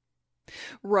was...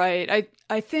 Right.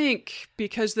 I think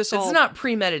because this It's not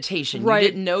premeditation. Right. You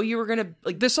didn't know you were going to...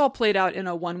 like, this all played out in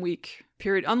a 1-week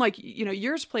period. Unlike,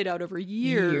 yours played out over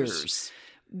years.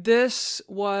 This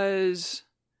was...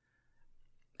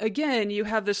 Again, you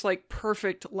have this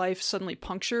perfect life suddenly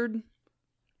punctured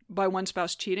by one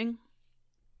spouse cheating.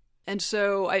 And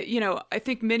so I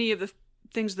think many of the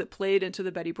things that played into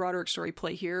the Betty Broderick story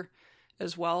play here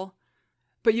as well.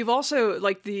 But you've also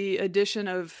the addition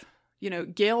of,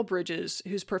 Gail Bridges,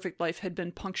 whose perfect life had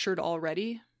been punctured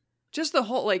already. Just the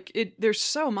whole, there's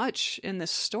so much in this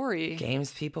story.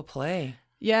 Games people play.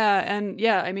 Yeah. And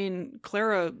yeah, I mean,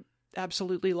 Clara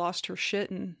absolutely lost her shit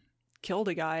and killed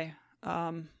a guy.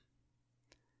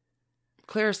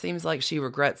 Clara seems like she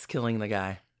regrets killing the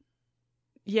guy.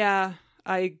 Yeah,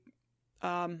 as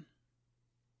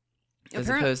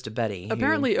opposed to Betty.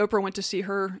 Apparently, Oprah went to see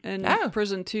her in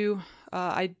prison too.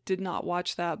 I did not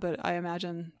watch that, but I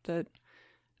imagine that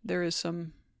there is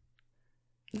some.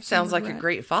 It sounds like a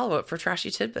great follow-up for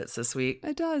Trashy Tidbits this week.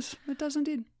 It does. It does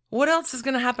indeed. What else is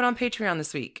going to happen on Patreon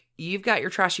this week? You've got your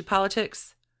Trashy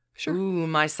Politics. Sure. Ooh,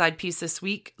 my side piece this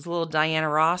week is a little Diana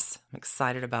Ross. I'm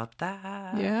excited about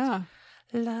that. Yeah.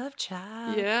 Love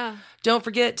child. Yeah. Don't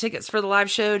forget, tickets for the live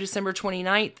show December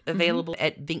 29th, available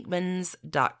at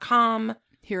Vinkmans.com.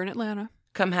 Here in Atlanta.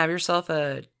 Come have yourself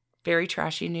a very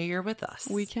trashy New Year with us.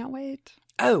 We can't wait.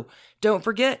 Oh, don't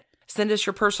forget, send us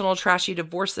your personal trashy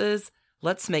divorces.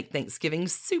 Let's make Thanksgiving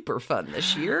super fun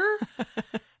this year.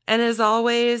 And as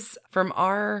always, from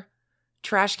our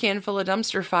trash can full of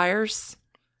dumpster fires...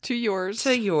 to yours.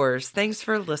 Thanks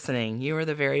for listening. You are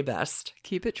the very best.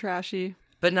 Keep it trashy.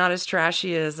 But not as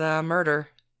trashy as murder.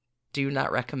 Do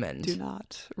not recommend. Do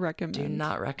not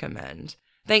recommend.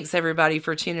 Thanks, everybody,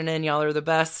 for tuning in. Y'all are the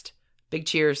best. Big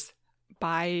cheers.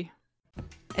 Bye.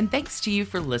 And thanks to you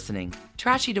for listening.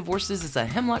 Trashy Divorces is a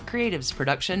Hemlock Creatives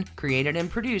production, created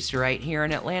and produced right here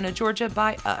in Atlanta, Georgia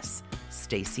by us,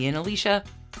 Stacy and Alicia,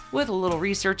 with a little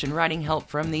research and writing help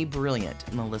from the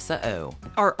brilliant Melissa O.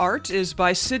 Our art is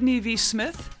by Sydney V.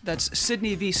 Smith. That's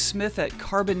Sydney V. Smith at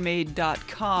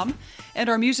carbonmade.com. And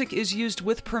our music is used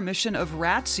with permission of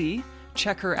Ratsy.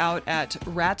 Check her out at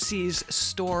Ratsy's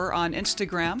store on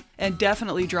Instagram. And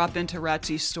definitely drop into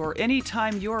Ratsy's store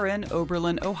anytime you're in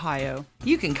Oberlin, Ohio.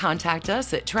 You can contact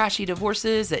us at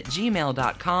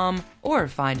trashydivorces@gmail.com or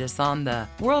find us on the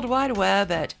World Wide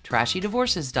Web at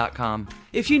trashydivorces.com.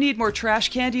 If you need more trash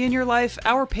candy in your life,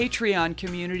 our Patreon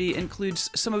community includes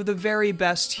some of the very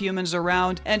best humans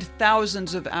around and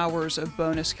thousands of hours of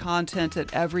bonus content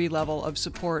at every level of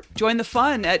support. Join the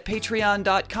fun at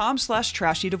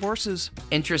patreon.com/trashydivorces.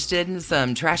 Interested in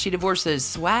some Trashy Divorces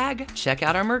swag? Check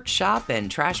out our merch shop and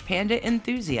Trash Panda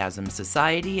Enthusiasm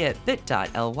Society at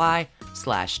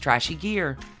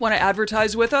bit.ly/trashygear. Want to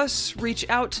advertise with us? Reach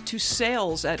out to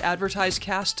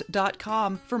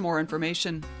sales@advertisecast.com for more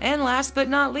information. And last but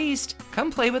not least,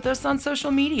 come play with us on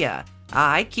social media.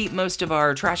 I keep most of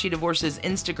our Trashy Divorces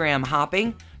Instagram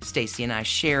hopping. Stacy and I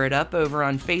share it up over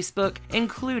on Facebook,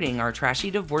 including our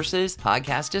Trashy Divorces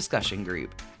podcast discussion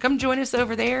group. Come join us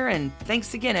over there, and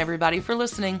thanks again, everybody, for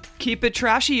listening. Keep it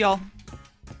trashy, y'all.